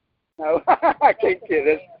 No, I can't get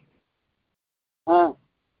this.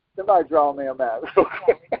 Somebody draw me a map real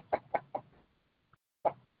quick.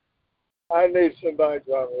 I need somebody to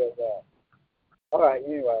draw me a map. All right,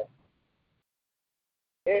 anyway.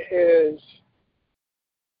 It is,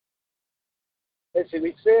 let's see,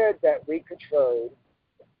 we said that we controlled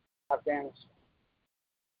Afghanistan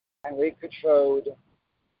and we controlled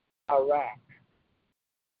Iraq.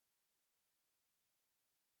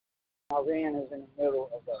 Iran is in the middle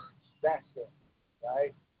of those. That's it,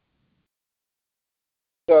 right?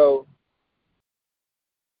 So,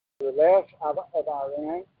 to the left of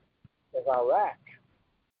Iran is Iraq.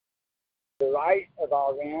 The right of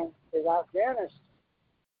Iran is Afghanistan.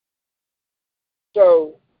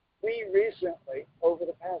 So, we recently, over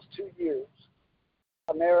the past 2 years,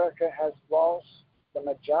 America has lost the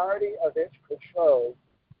majority of its control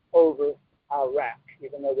over Iraq,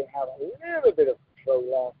 even though we have a little bit of control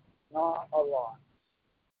left, not a lot.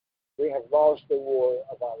 We have lost the war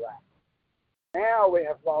of Iraq. Now we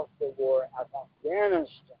have lost the war of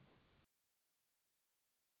Afghanistan.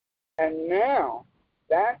 And now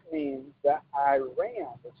that means that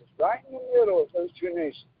Iran, which is right in the middle of those two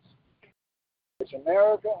nations, which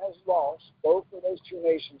America has lost, both of those two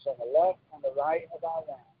nations on the left and the right of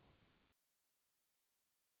Iran.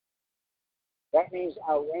 That means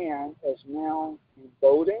Iran is now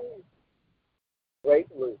voting break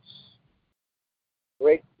loose.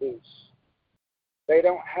 Break loose. They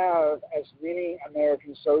don't have as many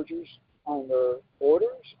American soldiers on their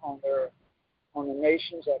borders, on the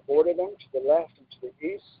nations that border them to the left and to the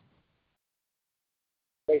east.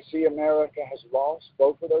 They see America has lost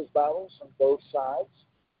both of those battles on both sides.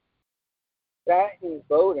 That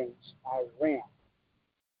emboldens Iran.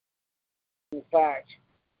 In fact,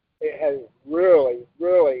 it has really,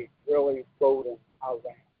 really, really emboldened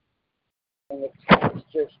Iran in the past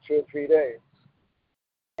just 2 or 3 days.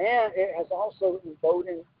 And it has also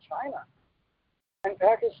emboldened China and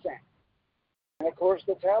Pakistan, and of course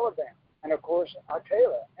the Taliban, and of course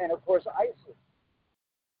Al-Qaeda, and of course ISIS,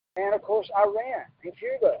 and of course Iran, and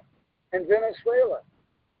Cuba, and Venezuela,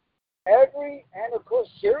 and of course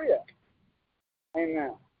Syria.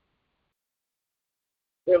 Amen.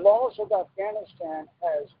 The loss of Afghanistan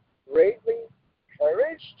has greatly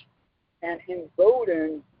encouraged and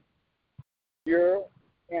emboldened your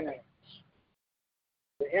enemies.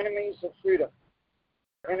 The enemies of freedom,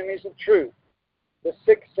 the enemies of truth, the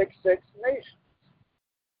 666 nations.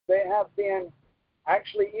 They have been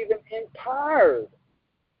actually even empowered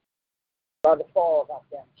by the fall of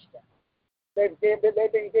Afghanistan. They've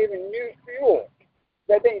been given new fuel.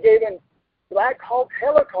 They've been given Black Hawk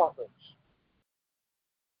helicopters.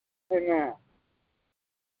 Amen.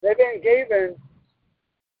 They've been given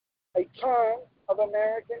a ton of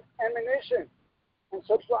American ammunition and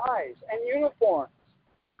supplies and uniforms.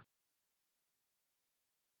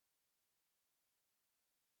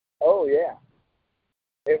 Oh, yeah.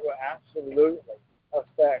 It will absolutely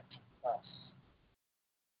affect us.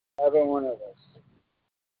 Every one of us.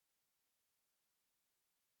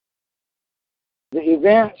 The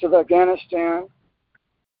events of Afghanistan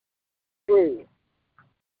prove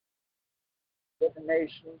that the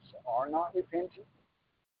nations are not repentant.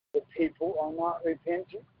 The people are not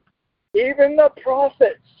repentant. Even the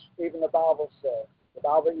prophets, even the Bible says. The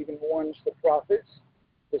Bible even warns the prophets,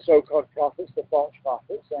 the so-called prophets, the false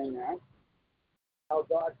prophets, amen, how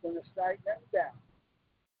God's going to strike them down.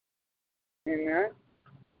 Amen.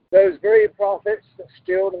 Those very prophets that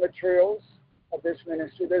steal the materials of this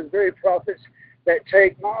ministry, those very prophets that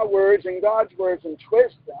take my words and God's words and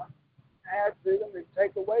twist them, add to them and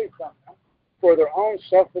take away from them for their own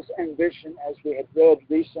selfish ambition, as we had read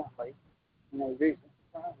recently in a recent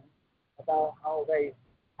sermon, about how they,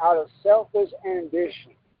 out of selfish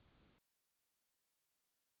ambition,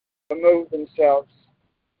 promote themselves,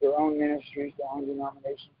 their own ministries, their own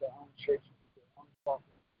denominations, their own churches, their own prophets.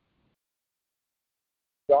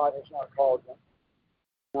 God has not called them,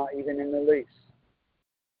 not even in the least.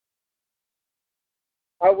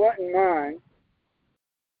 I wouldn't mind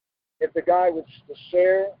if the guy was to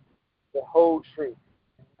share the whole truth.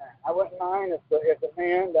 I wouldn't mind if the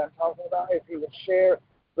man that I'm talking about, if he would share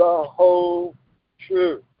the whole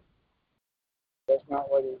truth. That's not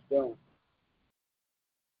what he's doing.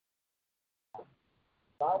 The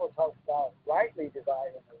Bible talks about rightly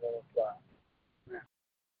dividing the word of God.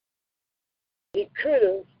 He could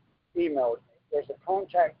have emailed me. There's a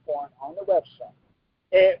contact form on the website.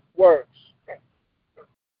 It works.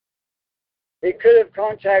 He could have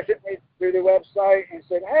contacted me through the website and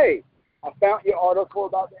said, hey, I found your article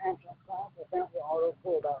about the Antichrist. I found your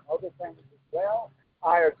article about other things as well.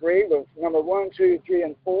 I agree with number 1, 2, 3,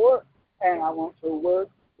 and 4, and I want to work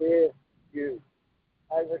with you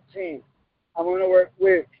as a team. I want to work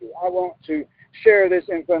with you. I want to share this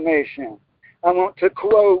information. I want to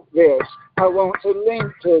quote this. I want to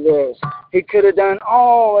link to this. He could have done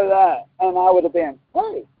all of that, and I would have been,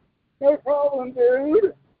 hey, no problem,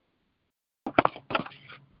 dude.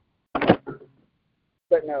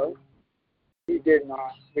 But no, he did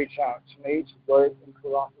not reach out to me to work in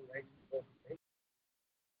cooperation with me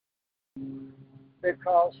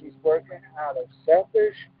because he's working out of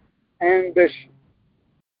selfish ambition.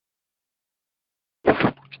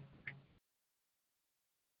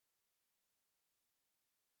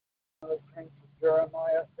 Let's turn to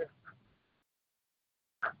Jeremiah 15.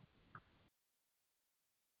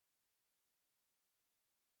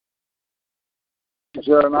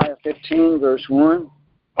 Jeremiah 15, verse 1.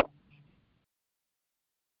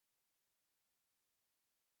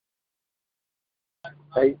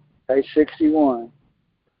 Page 61.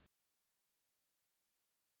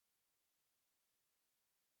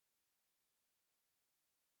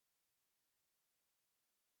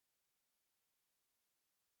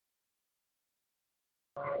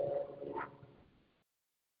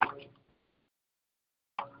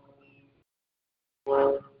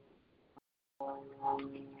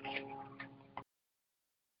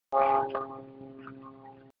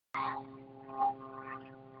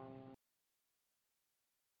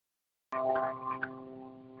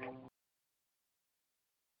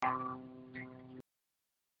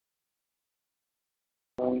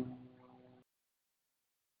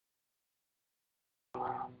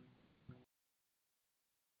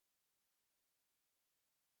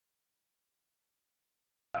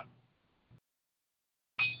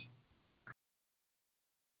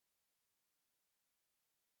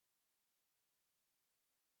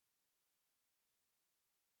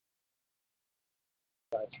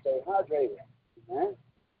 Stay hydrated. Amen.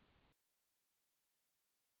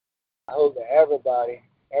 I hope that everybody,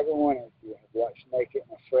 every one of you, have watched Naked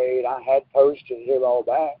and Afraid. I had posted here all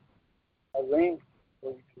back a link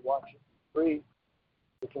where you can watch it for free.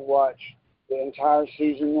 You can watch the entire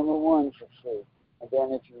season #1 for free. And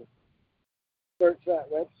then if you search that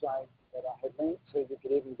website that I had linked to, you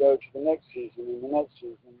could even go to the next season and the next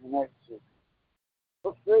season and the next season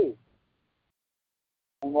for free.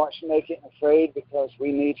 And watch Naked and Afraid because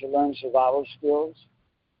we need to learn survival skills.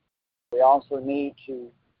 We also need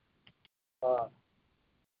to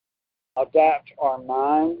adapt our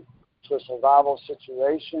mind to a survival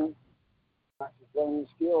situation, not just learning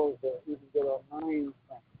skills, but even get our mind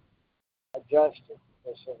adjusted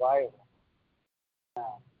for survival.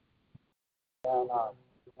 And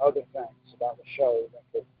other things about the show that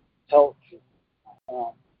could help you.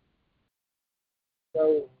 So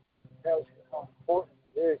it tells you how important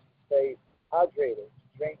it is to stay hydrated,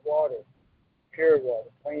 to drink water, pure water,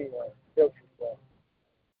 clean water, filtered water.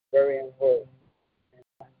 Very important.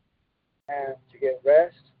 And to get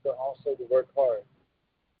rest, but also to work hard.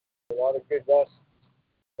 A lot of good lessons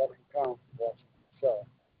that can come from watching the show.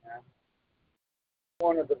 Yeah?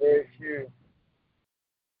 One of the very few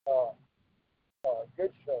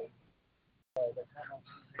good shows that come on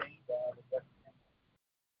TV that I would recommend.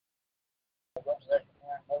 I wouldn't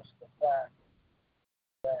recommend most of the fact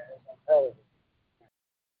that is on television.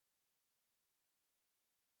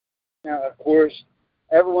 Now, of course,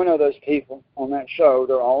 every one of those people on that show,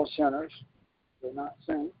 they're all sinners. They're not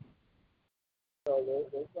saints. So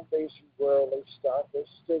there's going to be some worldly stuff. There's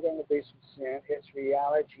still going to be some sin. It's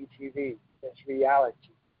reality TV. It's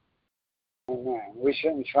reality. Amen. We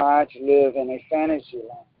shouldn't try to live in a fantasy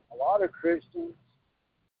land. A lot of Christians,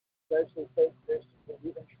 especially fake Christians, but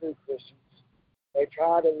even true Christians, they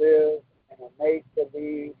try to live in a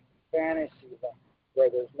make-believe fantasy land where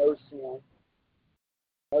there's no sin,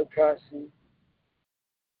 no cussing.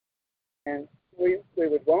 And we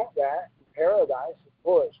would want that in paradise, of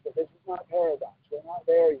course, but this is not paradise. We're not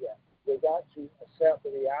there yet. We've got to accept the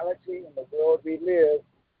reality in the world we live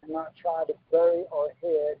and not try to bury our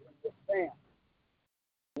head in the sand.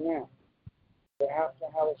 Amen. We have to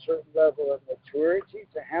have a certain level of maturity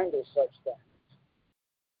to handle such things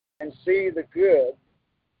and see the good,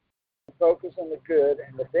 focus on the good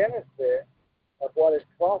and the benefit of what is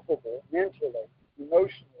profitable mentally,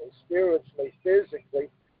 emotionally, spiritually, physically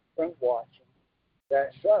from watching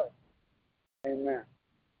that show. Amen.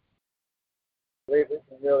 I believe it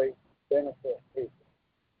can really benefit people.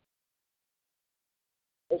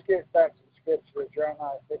 Let's get back to the scripture of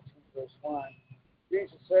Jeremiah 15, verse 1.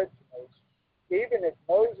 Jesus said to Moses, even if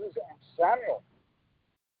Moses and Samuel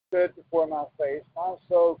stood before my face, my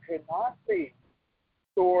soul could not be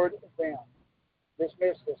stored them.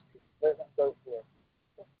 Dismiss this piece. Let them go for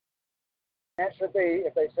it. Answer be,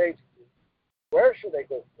 if they say to you, where should they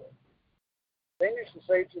go for it? Then you should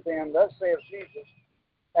say to them, thus saith Jesus,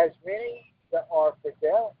 as many that are for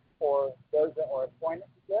death, or those that are appointed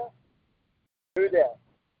to death, to death.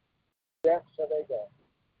 Death shall they go.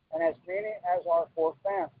 And as many as are for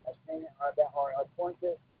famine, as many that are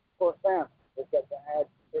appointed for famine. We've got to add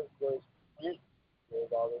this verse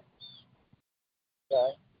with all this.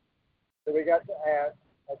 Okay? So we got to add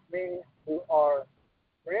as many who are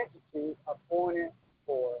for entities appointed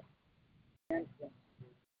for infancy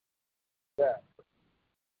death.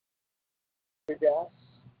 To death,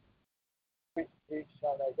 entities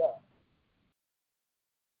shall they go.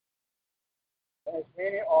 And as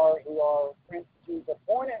many are who are entities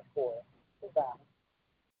appointed for famine,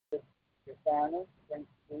 to famine,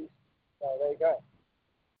 entities shall they go.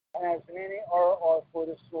 And as many are for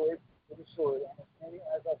the sword, and as many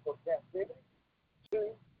as are for captivity, to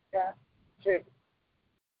captivity.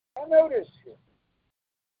 notice here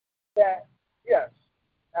that, yes,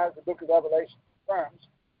 as the book of Revelation confirms,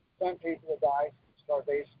 some people will die from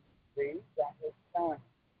starvation and disease. That is famine.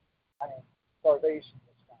 Starvation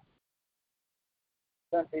is famine.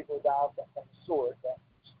 Some people die from the sword. That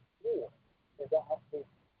is war. They don't have to be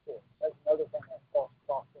sword. That's another thing that's false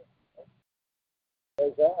prophet. For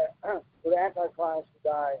the Antichrist to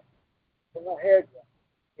die from a head wound.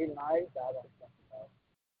 He might die from something else.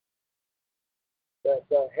 But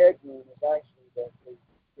the head wound is actually the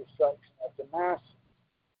destruction of the masses.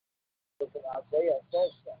 Look at Isaiah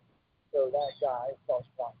says that. So that guy, false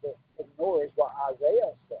prophet, ignores what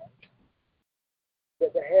Isaiah says,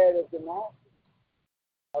 that the head of Damascus,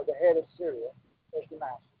 or the head of Syria, is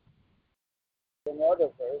Damascus. In the other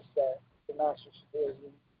verse, that Damascus is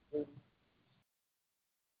in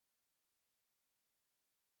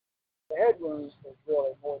the head wound is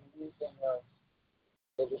really more than anything else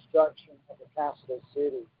the destruction of the capital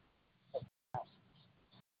city of Damascus.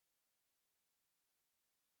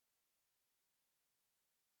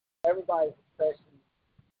 Everybody's expecting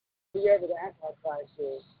whoever the Antichrist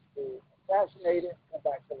is to assassinate it and come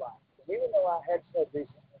back to life. And even though I had said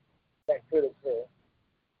recently that could occur,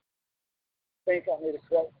 I think I need to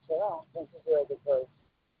correct myself. I don't think it will, because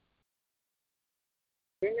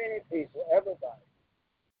too many people, everybody,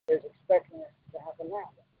 is expecting it to happen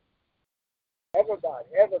now. Everybody,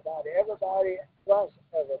 plus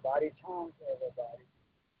everybody, times everybody,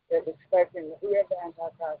 is expecting that whoever the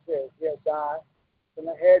Antichrist is, he'll die from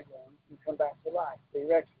the head wound and come back to life, be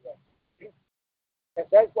resurrected. If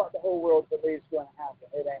that's what the whole world believes is going to happen,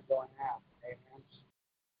 it ain't going to happen. Amen.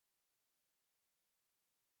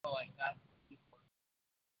 Like that.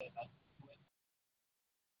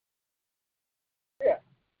 Yeah.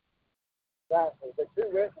 Exactly. The two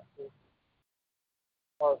witnesses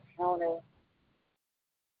are counter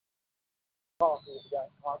copies of that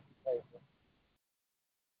copy paper.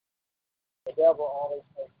 The devil always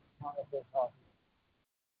makes counterfeit copies.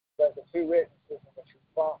 But the two witnesses and the two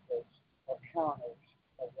prophets are counters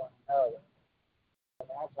of one another. And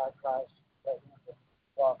the Antichrist, that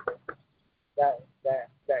prophet,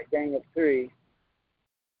 that gang of three.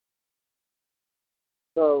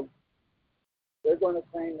 So they're going to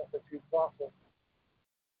claim that the two prophets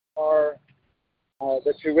are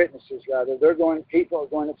the two witnesses, rather. People are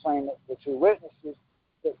going to claim that the two witnesses,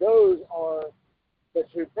 that those are the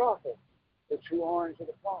two prophets, the two arms of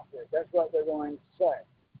the prophet. That's what they're going to say,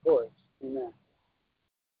 of course. Amen.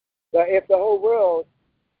 But if the whole world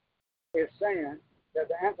is saying that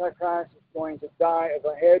the Antichrist is going to die of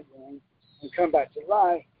a head wound and come back to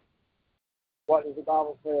life, what does the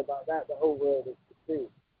Bible say about that? The whole world is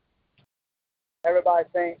deceived. Everybody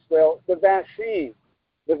thinks, well, the vaccine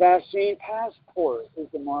passport is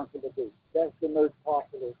the mark of the beast. That's the most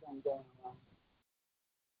popular thing going on.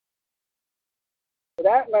 So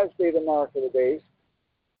that must be the mark of the beast.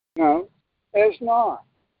 No, it's not.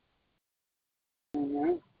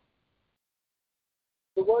 Amen.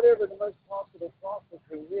 So whatever the most popular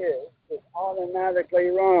prophecy is automatically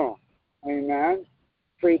wrong. Amen.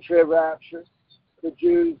 Pre-trib rapture, the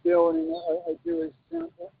Jews building a Jewish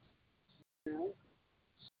temple. Amen.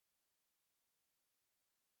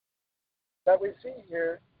 But we see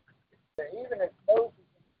here that even if Moses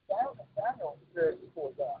and Samuel stood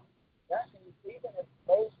before God, that means even if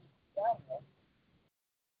Moses and Samuel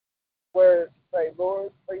were to say,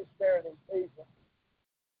 Lord, please spare these people,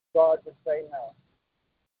 God would say no.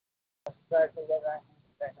 That's exactly what that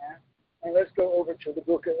means. Amen. And let's go over to the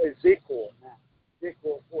book of Ezekiel now.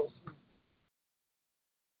 Ezekiel 14.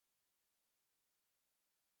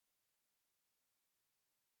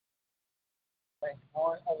 Page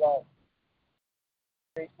 111.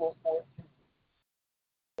 Ezekiel 14.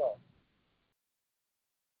 So,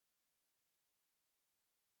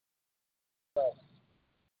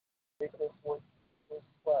 Ezekiel 14, verse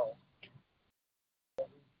 12.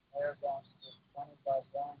 There down to 25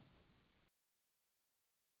 down.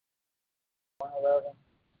 111.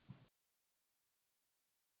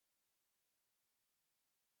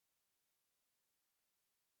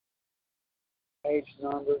 Page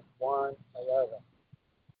number 111.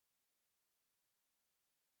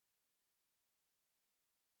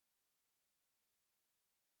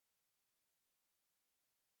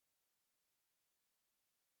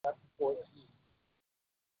 Chapter 14.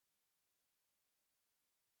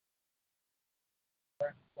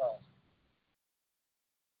 Verse 12.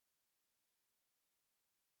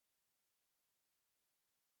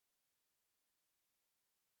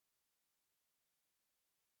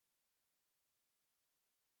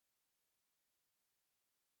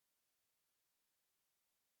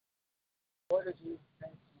 What did you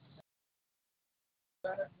think?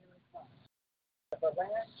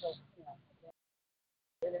 land shall stand against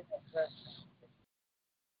hitting oppression.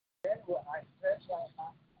 Then will I stretch out my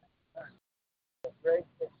hand, the great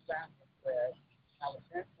expanse of bread. I will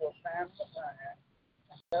send for a famine of land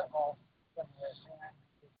and cut off from their hand.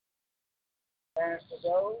 And for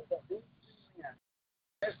those that these three men,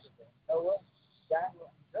 Noah, Daniel,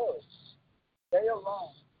 and Job, they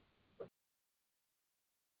alone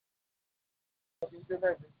will be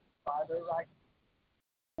delivered by their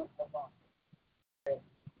righteousness alone. Okay.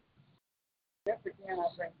 Yet again, I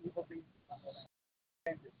bring evil beasts on the land.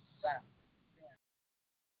 And it's that.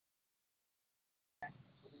 And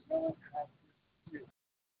will be known as you.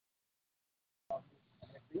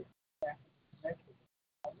 And if these things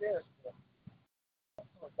are there,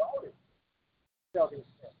 authority shall be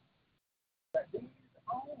said. That these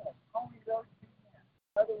only those two men,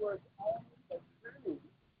 in other words, only the true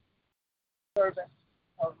servants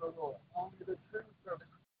of the Lord, only the true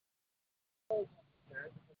servants of the Lord,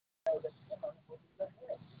 that Timon will be the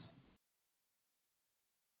head.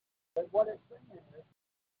 But what it's saying is,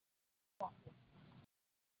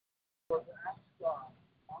 for the ask God,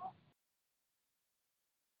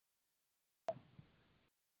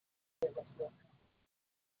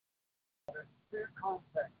 there's two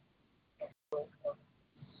contexts.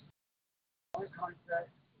 One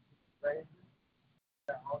context is raising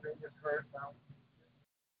that already occurred now.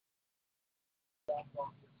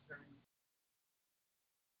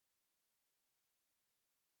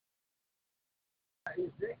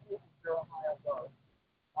 Ezekiel and Jeremiah both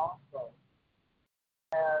also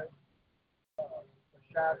has the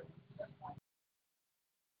shadow that points.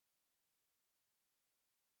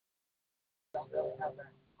 Don't really have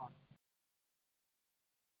that context.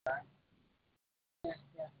 Okay?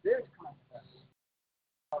 In this context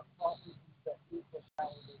of prophecies that people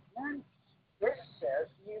shall begin, it says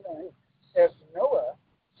even if Noah,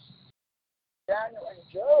 Daniel, and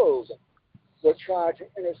Job will try to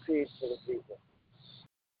intercede for the people,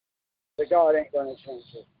 but God ain't going to change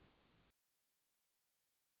it.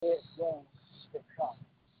 It's going to come.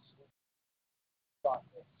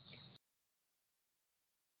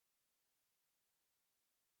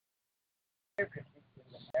 You could keep it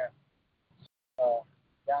in there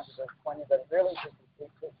down to verse 20, but it really just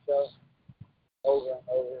repeats itself over and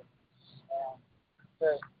over and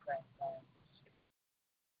says the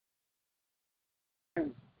same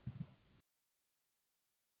thing.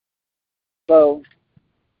 So,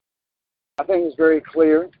 I think it's very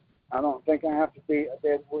clear. I don't think I have to be a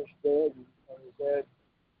dead horse dead or dead.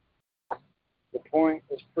 The point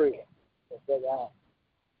is proven. It's that out.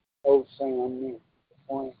 Old saying me. The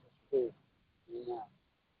point is proven.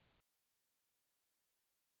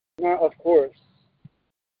 Now, of course,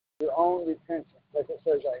 your own repentance, like it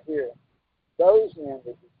says right here, those men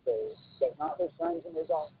will be saved, but not their sons and their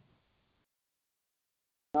daughters,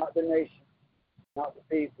 not the nation, not the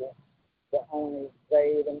people, but only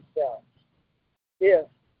they themselves. If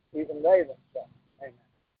even they themselves, amen,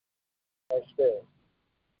 are spared.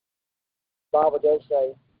 The Bible does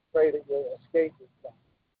say, pray that your escape is done.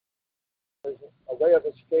 There's a way of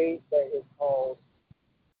escape that is called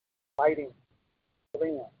fighting,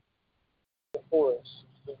 fleeing, the forest,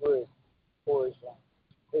 the wood, forest land,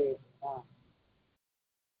 trees, and mountains.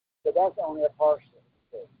 But that's only a partial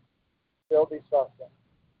escape. Still be suffering.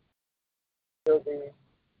 Still be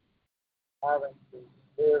having to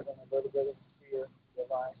live in a little bit of fear in your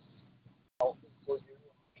life. Healthy for you,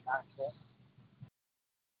 natural.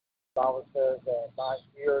 The Bible says that by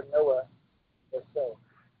fear Noah was saved.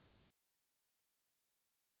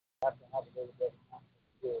 You have to have a little bit of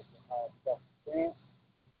fear to have self-defense,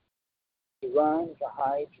 to run, to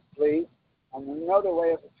hide, to flee. And another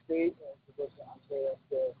way of escape, as the book of Isaiah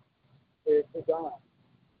says, is to die.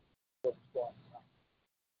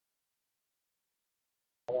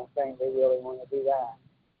 I don't think they really want to do that.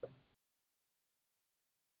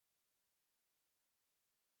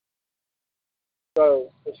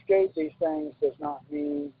 So, escape these things does not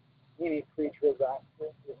mean any creature of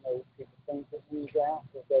rapture. No people think it means that.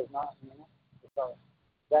 It does not mean it, because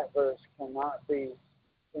that verse cannot be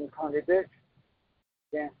in contradiction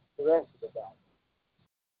against the rest of the Bible.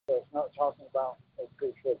 So it's not talking about a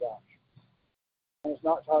creature of rapture. And it's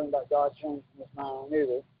not talking about God changing his mind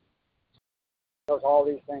either, because all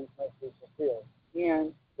these things must be fulfilled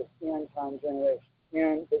in the end time generation.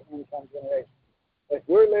 In the end time generation. If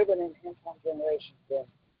we're living in end time generation, then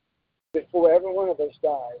before every one of us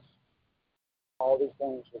dies, all these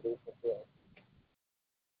things will be fulfilled.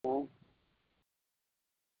 Okay?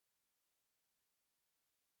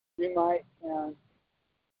 You might,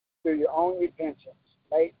 through your own repentance,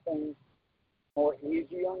 make things more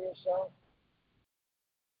easy on yourself.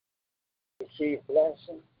 If receive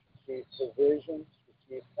blessings, receive provisions,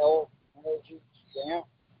 receive health, energy, strength,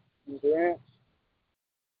 endurance,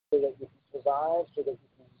 so that you can survive, so that you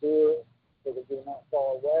can endure, so that you do not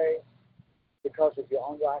fall away, because of your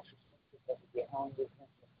own righteousness, because of your own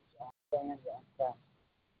repentance, your own stand, your own family.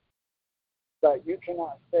 But you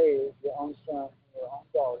cannot save your own son and your own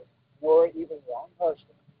daughter, nor even your own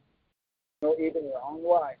husband, nor even your own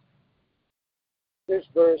wife. This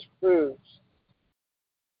verse proves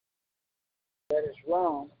that it's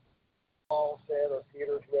wrong. Paul said, or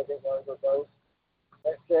Peter, whoever it was, or both,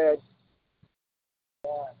 that said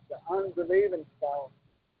that the unbelieving spouse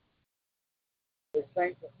is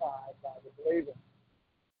sanctified by the believing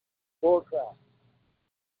for Christ.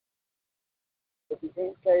 If you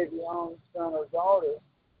can't save your own son or daughter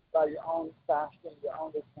by your own fasting, your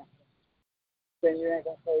own repentance, then you ain't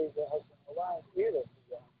going to save your husband or wife either.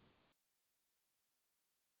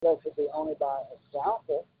 Unless it be only by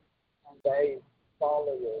example, and they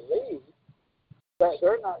follow your lead, but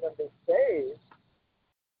they're not going to be saved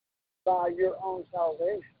by your own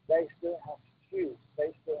salvation. They still have to choose.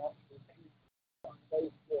 They still have to repent.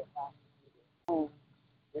 They still have to do their own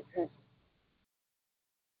repentance.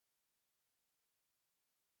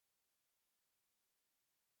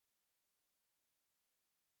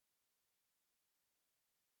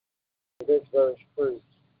 This verse proves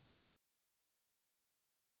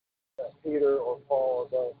that Peter or Paul or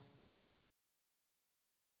both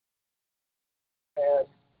had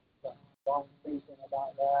some wrong thinking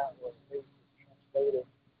about that, or at least translated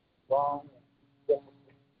wrong and difficult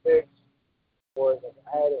to fix, or it was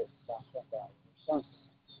added by somebody or something.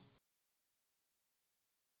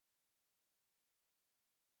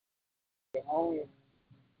 You can only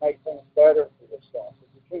make things better for yourself if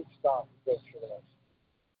you keep stopping this tribulation.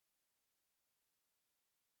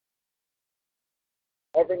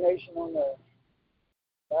 Every nation on earth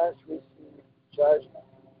must receive judgment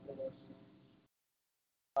for their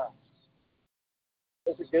sins.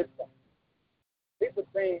 It's a good thing. People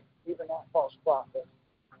think, even that false prophet,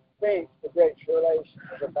 think the Great Tribulation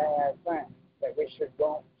is a bad thing that we should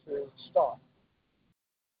want to start.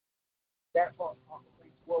 That false prophet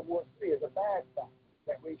thinks World War III is a bad thing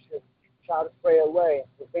that we should try to pray away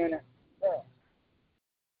and prevent it from us.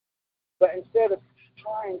 But instead of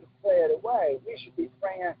trying to pray it away, we should be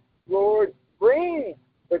praying, Lord, bring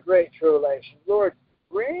the Great Tribulation. Lord,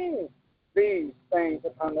 bring these things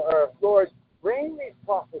upon the earth. Lord, bring these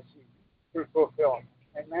prophecies to fulfillment.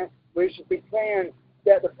 Amen. We should be praying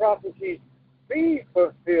that the prophecies be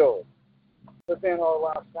fulfilled within our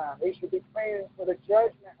lifetime. We should be praying for the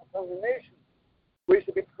judgment upon the nations. We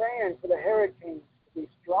should be praying for the hurricanes to be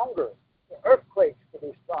stronger, the earthquakes to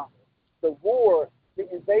be stronger, the war, the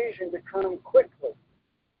invasion to come quickly.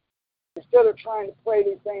 Instead of trying to pray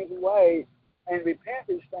these things away and repent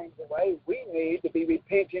these things away, we need to be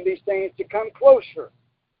repenting these things to come closer,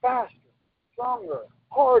 faster, stronger,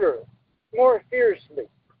 harder, more fiercely,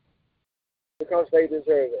 because they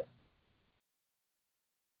deserve it.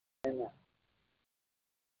 Amen.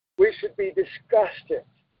 We should be disgusted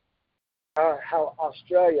how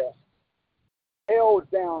Australia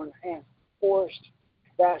held down and forced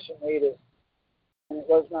vaccinated, and it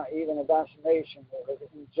was not even a vaccination, it was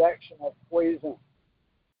an injection of poison,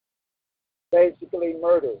 basically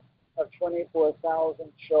murder of 24,000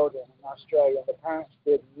 children in Australia. The parents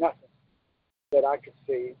did nothing that I could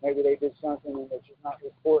see. Maybe they did something and it's just not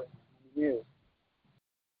reported on the news.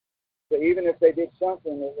 But even if they did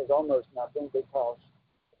something, it was almost nothing, because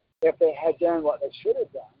if they had done what they should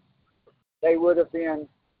have done, they would have been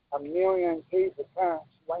 1 million people, parents,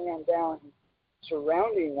 laying down,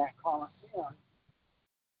 surrounding that Colosseum,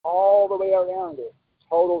 all the way around it,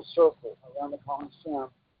 total circle around the Colosseum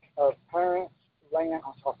of parents laying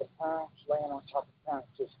on top of parents, laying on top of parents,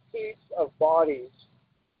 just heaps of bodies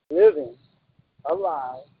living,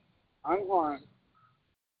 alive, unharmed,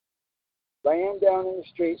 laying down in the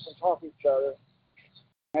streets on top of each other,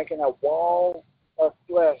 making a wall of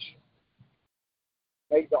flesh,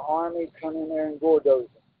 make the army come in there and bulldoze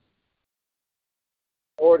them,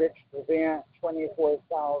 in order to prevent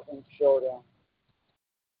 24,000 children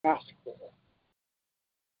massacred.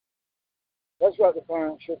 That's what the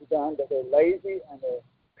parents should have done, but they're lazy and they're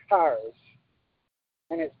cowards.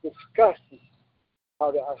 And it's disgusting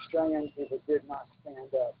how the Australian people did not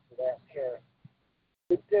stand up to that terror.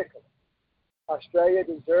 Ridiculous. Australia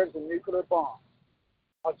deserves a nuclear bomb.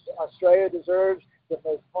 Australia deserves the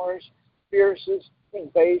most harsh, fiercest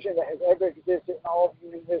invasion that has ever existed in all of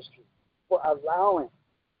human history for allowing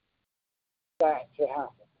that to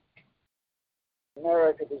happen.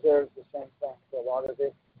 America deserves the same thing for a lot of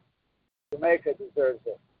it. Jamaica deserves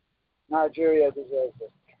it. Nigeria deserves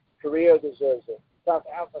it. Korea deserves it. South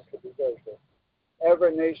Africa deserves it.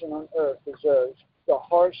 Every nation on earth deserves the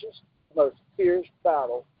harshest, most fierce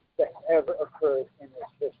battle that ever occurred in this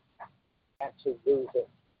history. And to lose it.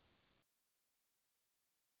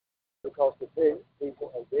 Because the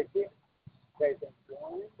people are wicked, they've been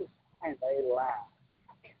joined, and they laugh.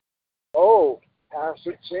 Oh,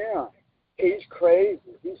 Pastor Tim, he's crazy,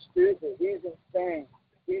 he's stupid, he's insane,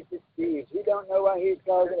 he's deceived, he don't know what he's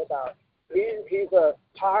talking about. He's a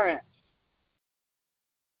tyrant.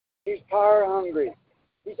 He's power hungry.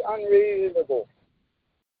 He's unreasonable.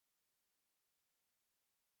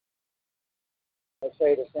 I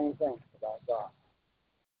say the same thing about God.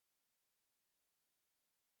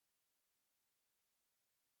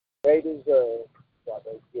 They deserve what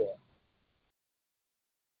they get.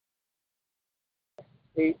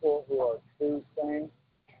 People who are true saints,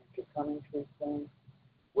 becoming true saints,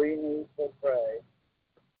 we need to pray,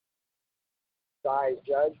 thy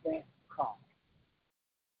judgment come.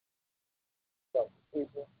 But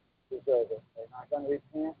people deserve it. They're not going to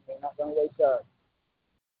repent. They're not going to wake up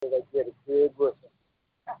until they get a good whipping.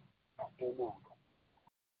 Amen.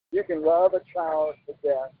 You can love a child to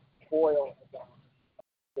death, spoil a child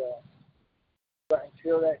to death. But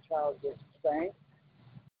until that child gets spanked,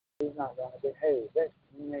 he's not going to behave. That's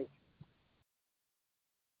nature.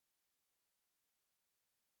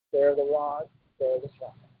 Spare the rod, spare the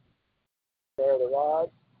child. Spare the rod,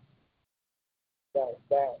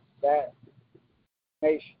 that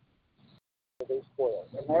nation will be spoiled.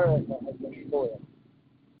 America has been spoiled.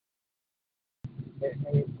 It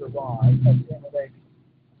needs the rod of innovation.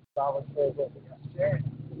 The Bible says that the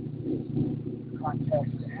concerning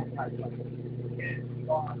context of Antichrist is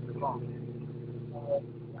gone wrong.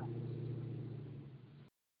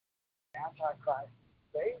 Antichrist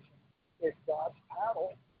invasion is God's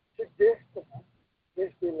paddle to discipline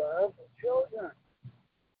his beloved children.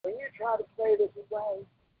 When you try to play this away,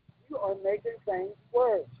 you are making things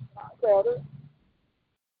worse, not better.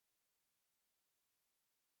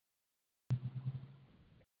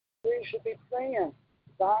 We should be praying,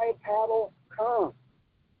 thy paddle come.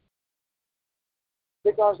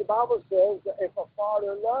 Because the Bible says that if a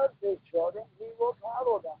father loves his children, he will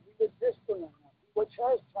paddle them, he will discipline them, he will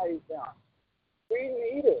chastise them. We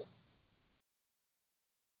need it.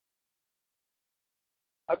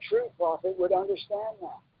 A true prophet would understand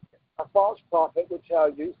that. A false prophet would tell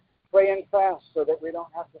you, pray and fast so that we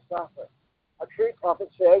don't have to suffer. A true prophet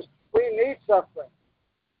says, we need suffering.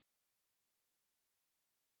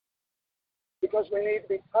 Because we need to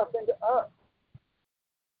be toughened up.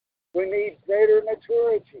 We need greater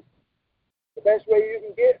maturity. The best way you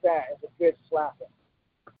can get that is a good slapping.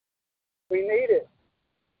 We need it.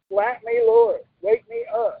 Slap me, Lord. Wake me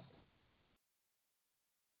up.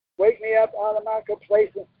 Wake me up out of my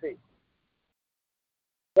complacency.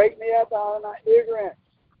 Wake me up out of my ignorance.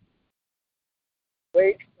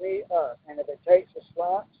 Wake me up. And if it takes a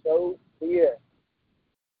slap, so be it.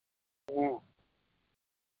 Amen.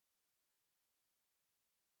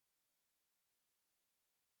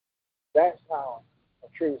 That's how a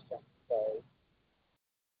true saint says.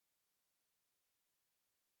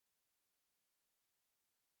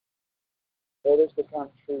 Let us become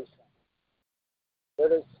true saints.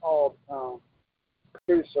 Let us all become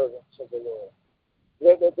true servants of the Lord.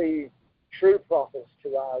 Let there be true prophets to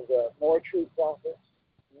rise up. More true prophets,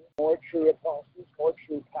 more true apostles, more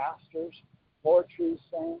true pastors, more true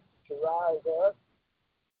saints to rise up.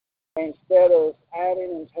 Instead of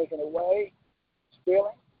adding and taking away,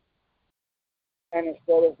 stealing, and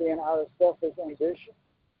instead of being out of selfish ambition,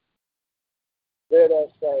 let us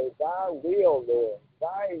say, thy will, Lord,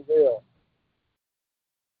 thy will.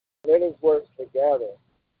 Let us work together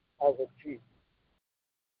as a team.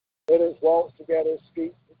 Let us walk together,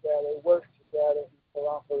 speak together, work together in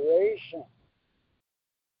cooperation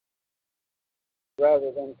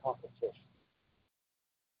rather than competition.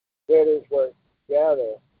 Let us work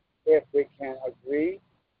together if we can agree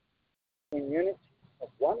in unity of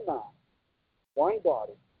one mind, one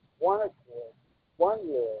body, one accord, one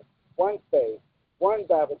Lord, one faith, one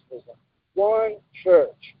baptism, one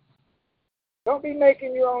church. Don't be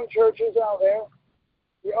making your own churches out there,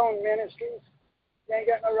 your own ministries. You ain't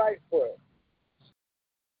got no right for it.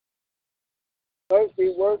 Let's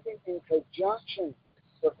be working in conjunction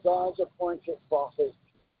with God's appointed prophets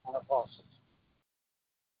and apostles.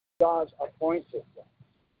 God's appointed ones.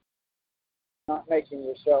 Not making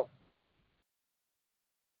yourself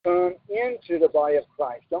come into the body of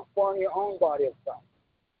Christ. Don't form your own body of Christ.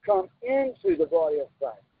 Come into the body of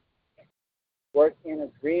Christ. Work in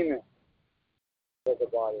agreement with the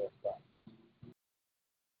body of Christ.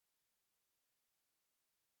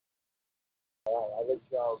 all. I'll let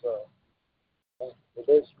you all go. Thank you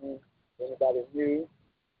for listening. Anybody new,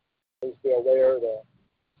 please be aware that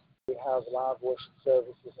we have live worship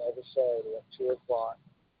services every Saturday at 2 o'clock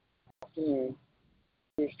afternoon,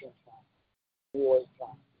 Eastern Time, New York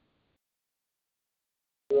time.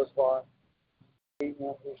 2 o'clock, 8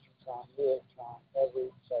 p.m. Eastern Time, New York time, every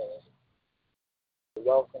Saturday. You're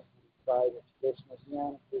welcome and invited to listen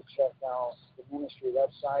again. Please check out the ministry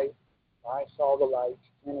website, I Saw the Light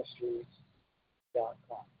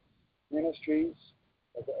Ministries.com. Ministries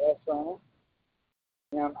with the S on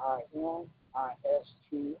it, MINISTRIS.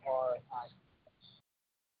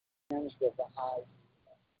 Ends with the I.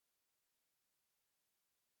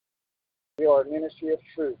 We are a ministry of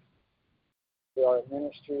truth. We are a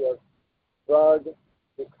ministry of drug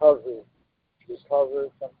recovery, to recover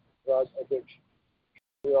from drug addiction.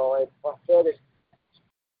 We are a prophetic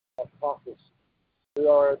of prophecy. We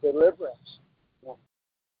are a deliverance.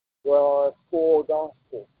 We are a full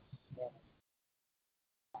gospel.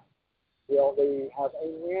 We have a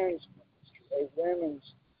men's ministry, a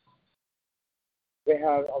women's. We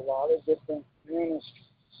have a lot of different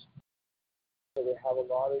ministries. So we have a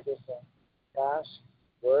lot of different tasks,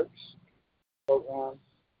 works, programs,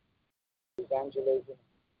 evangelism,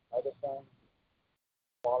 other things.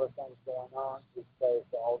 A lot of things going on. We pray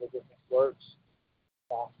for all the different works,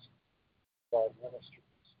 tasks, of our ministries.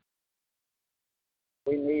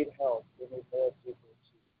 We need help. We need more people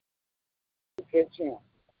to pitch in,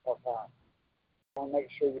 help out. And make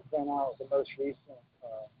sure you print out the most recent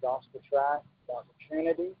gospel tract about the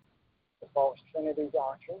Trinity, the false Trinity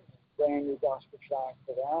doctrine, brand new gospel tract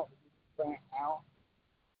for that. Print out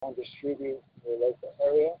and distribute in your local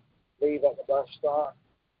area. Leave at the bus stop.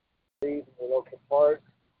 Leave in your local park.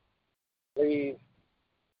 Leave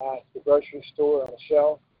at the grocery store on the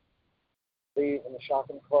shelf. Leave in the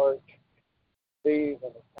shopping cart. Leave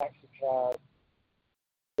in the taxi cab.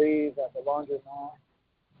 Leave at the laundromat.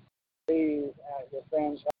 Leave at your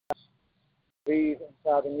friend's house. Leave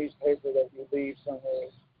inside the newspaper that you leave somewhere.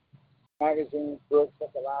 Magazines, books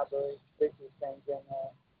at the library. Stick these things in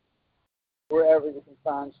there. Wherever you can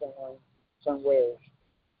find someone, somewhere,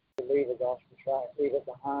 to leave a gospel tract. Leave it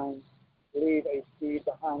behind. Leave a seed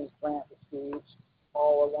behind. Plant the seeds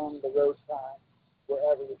all along the roadside.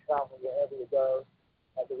 Wherever you travel, wherever you go.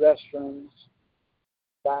 At the restrooms,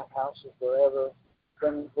 bathhouses, wherever,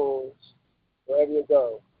 swimming pools, wherever you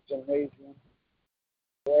go, gymnasium,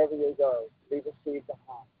 wherever you go, leave a seed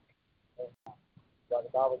behind. Amen. What the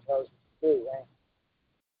Bible tells us to do, amen.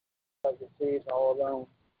 Because the seeds all alone,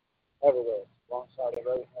 everywhere, alongside the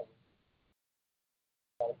road, everywhere.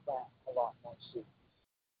 Got to plant a lot more seeds.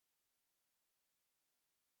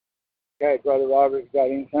 Okay, Brother Robert, you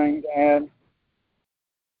got anything to add?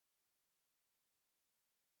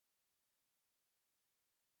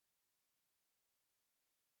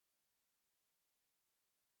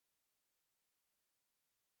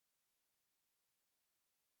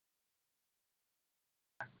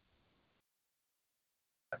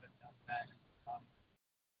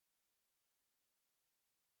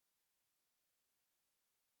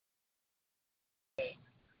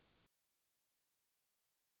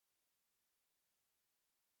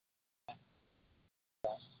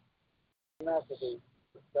 Methodist,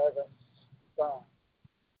 the 7 sons,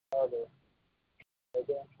 others, they've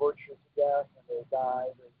been tortured to death and they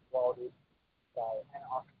died or slaughtered by an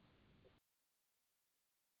ox.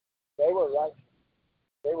 They were righteous.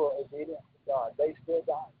 They were obedient to God. They still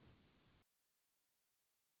died.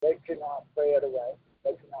 They could not pray it away.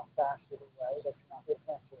 They could not fast it away. They could not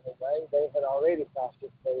repent it away. They had already fasted,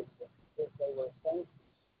 prayed, and they were saints.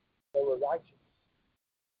 They were righteous.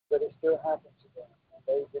 But it still happened to them. And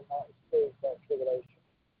they did not escape that tribulation.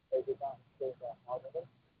 They did not escape that martyrdom.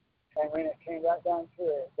 And when it came right down to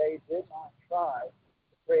it, they did not try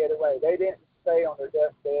to pray it away. They didn't stay on their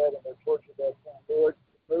deathbed and their torture bed saying, Lord,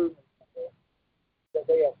 move me from this. But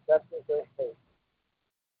they accepted their faith.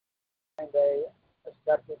 And they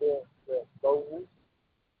accepted it with boldness,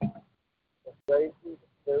 with bravery, with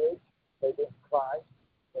courage. They didn't cry.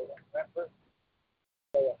 They didn't whimper.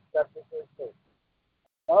 They accepted their faith.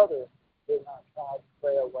 Others did not try to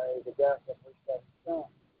pray away the death of her 7 sons.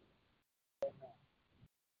 Amen.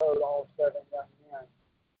 Told all 7 young men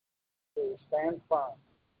to stand firm,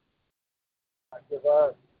 not give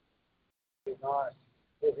up, do not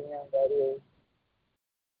give in. That is,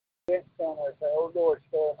 didn't stand there and say, "Oh Lord,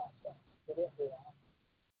 spare my son." They didn't do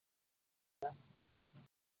that.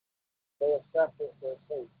 They accepted their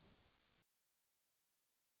faith.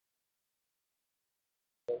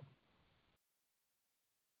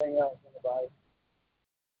 Anything else in the Bible?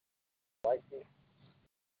 Like this?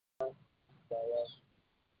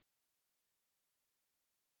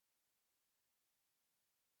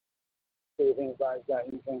 See if anybody's got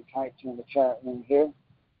anything typed in the chat room here.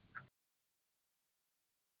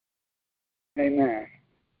 Amen.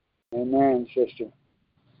 Amen, sister.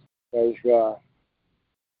 Praise God.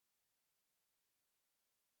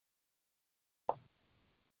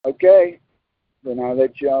 Okay. Then I'll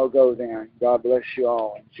let you all go then. God bless you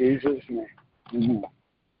all. In Jesus' name. Amen.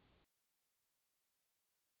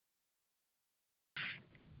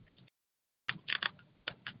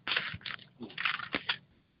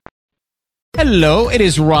 Hello, it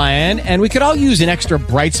is Ryan, and we could all use an extra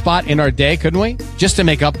bright spot in our day, couldn't we? Just to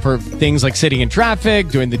make up for things like sitting in traffic,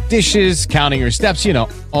 doing the dishes, counting your steps, you know,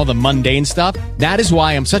 all the mundane stuff. That is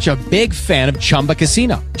why I'm such a big fan of Chumba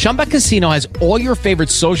Casino. Chumba Casino has all your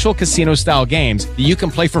favorite social casino-style games that you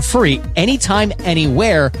can play for free anytime,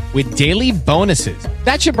 anywhere with daily bonuses.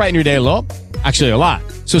 That should brighten your day a little. Actually, a lot.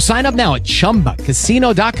 So sign up now at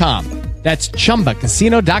ChumbaCasino.com. That's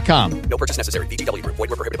ChumbaCasino.com. No purchase necessary. VGW Group. Void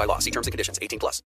where prohibited by law. See terms and conditions. 18+.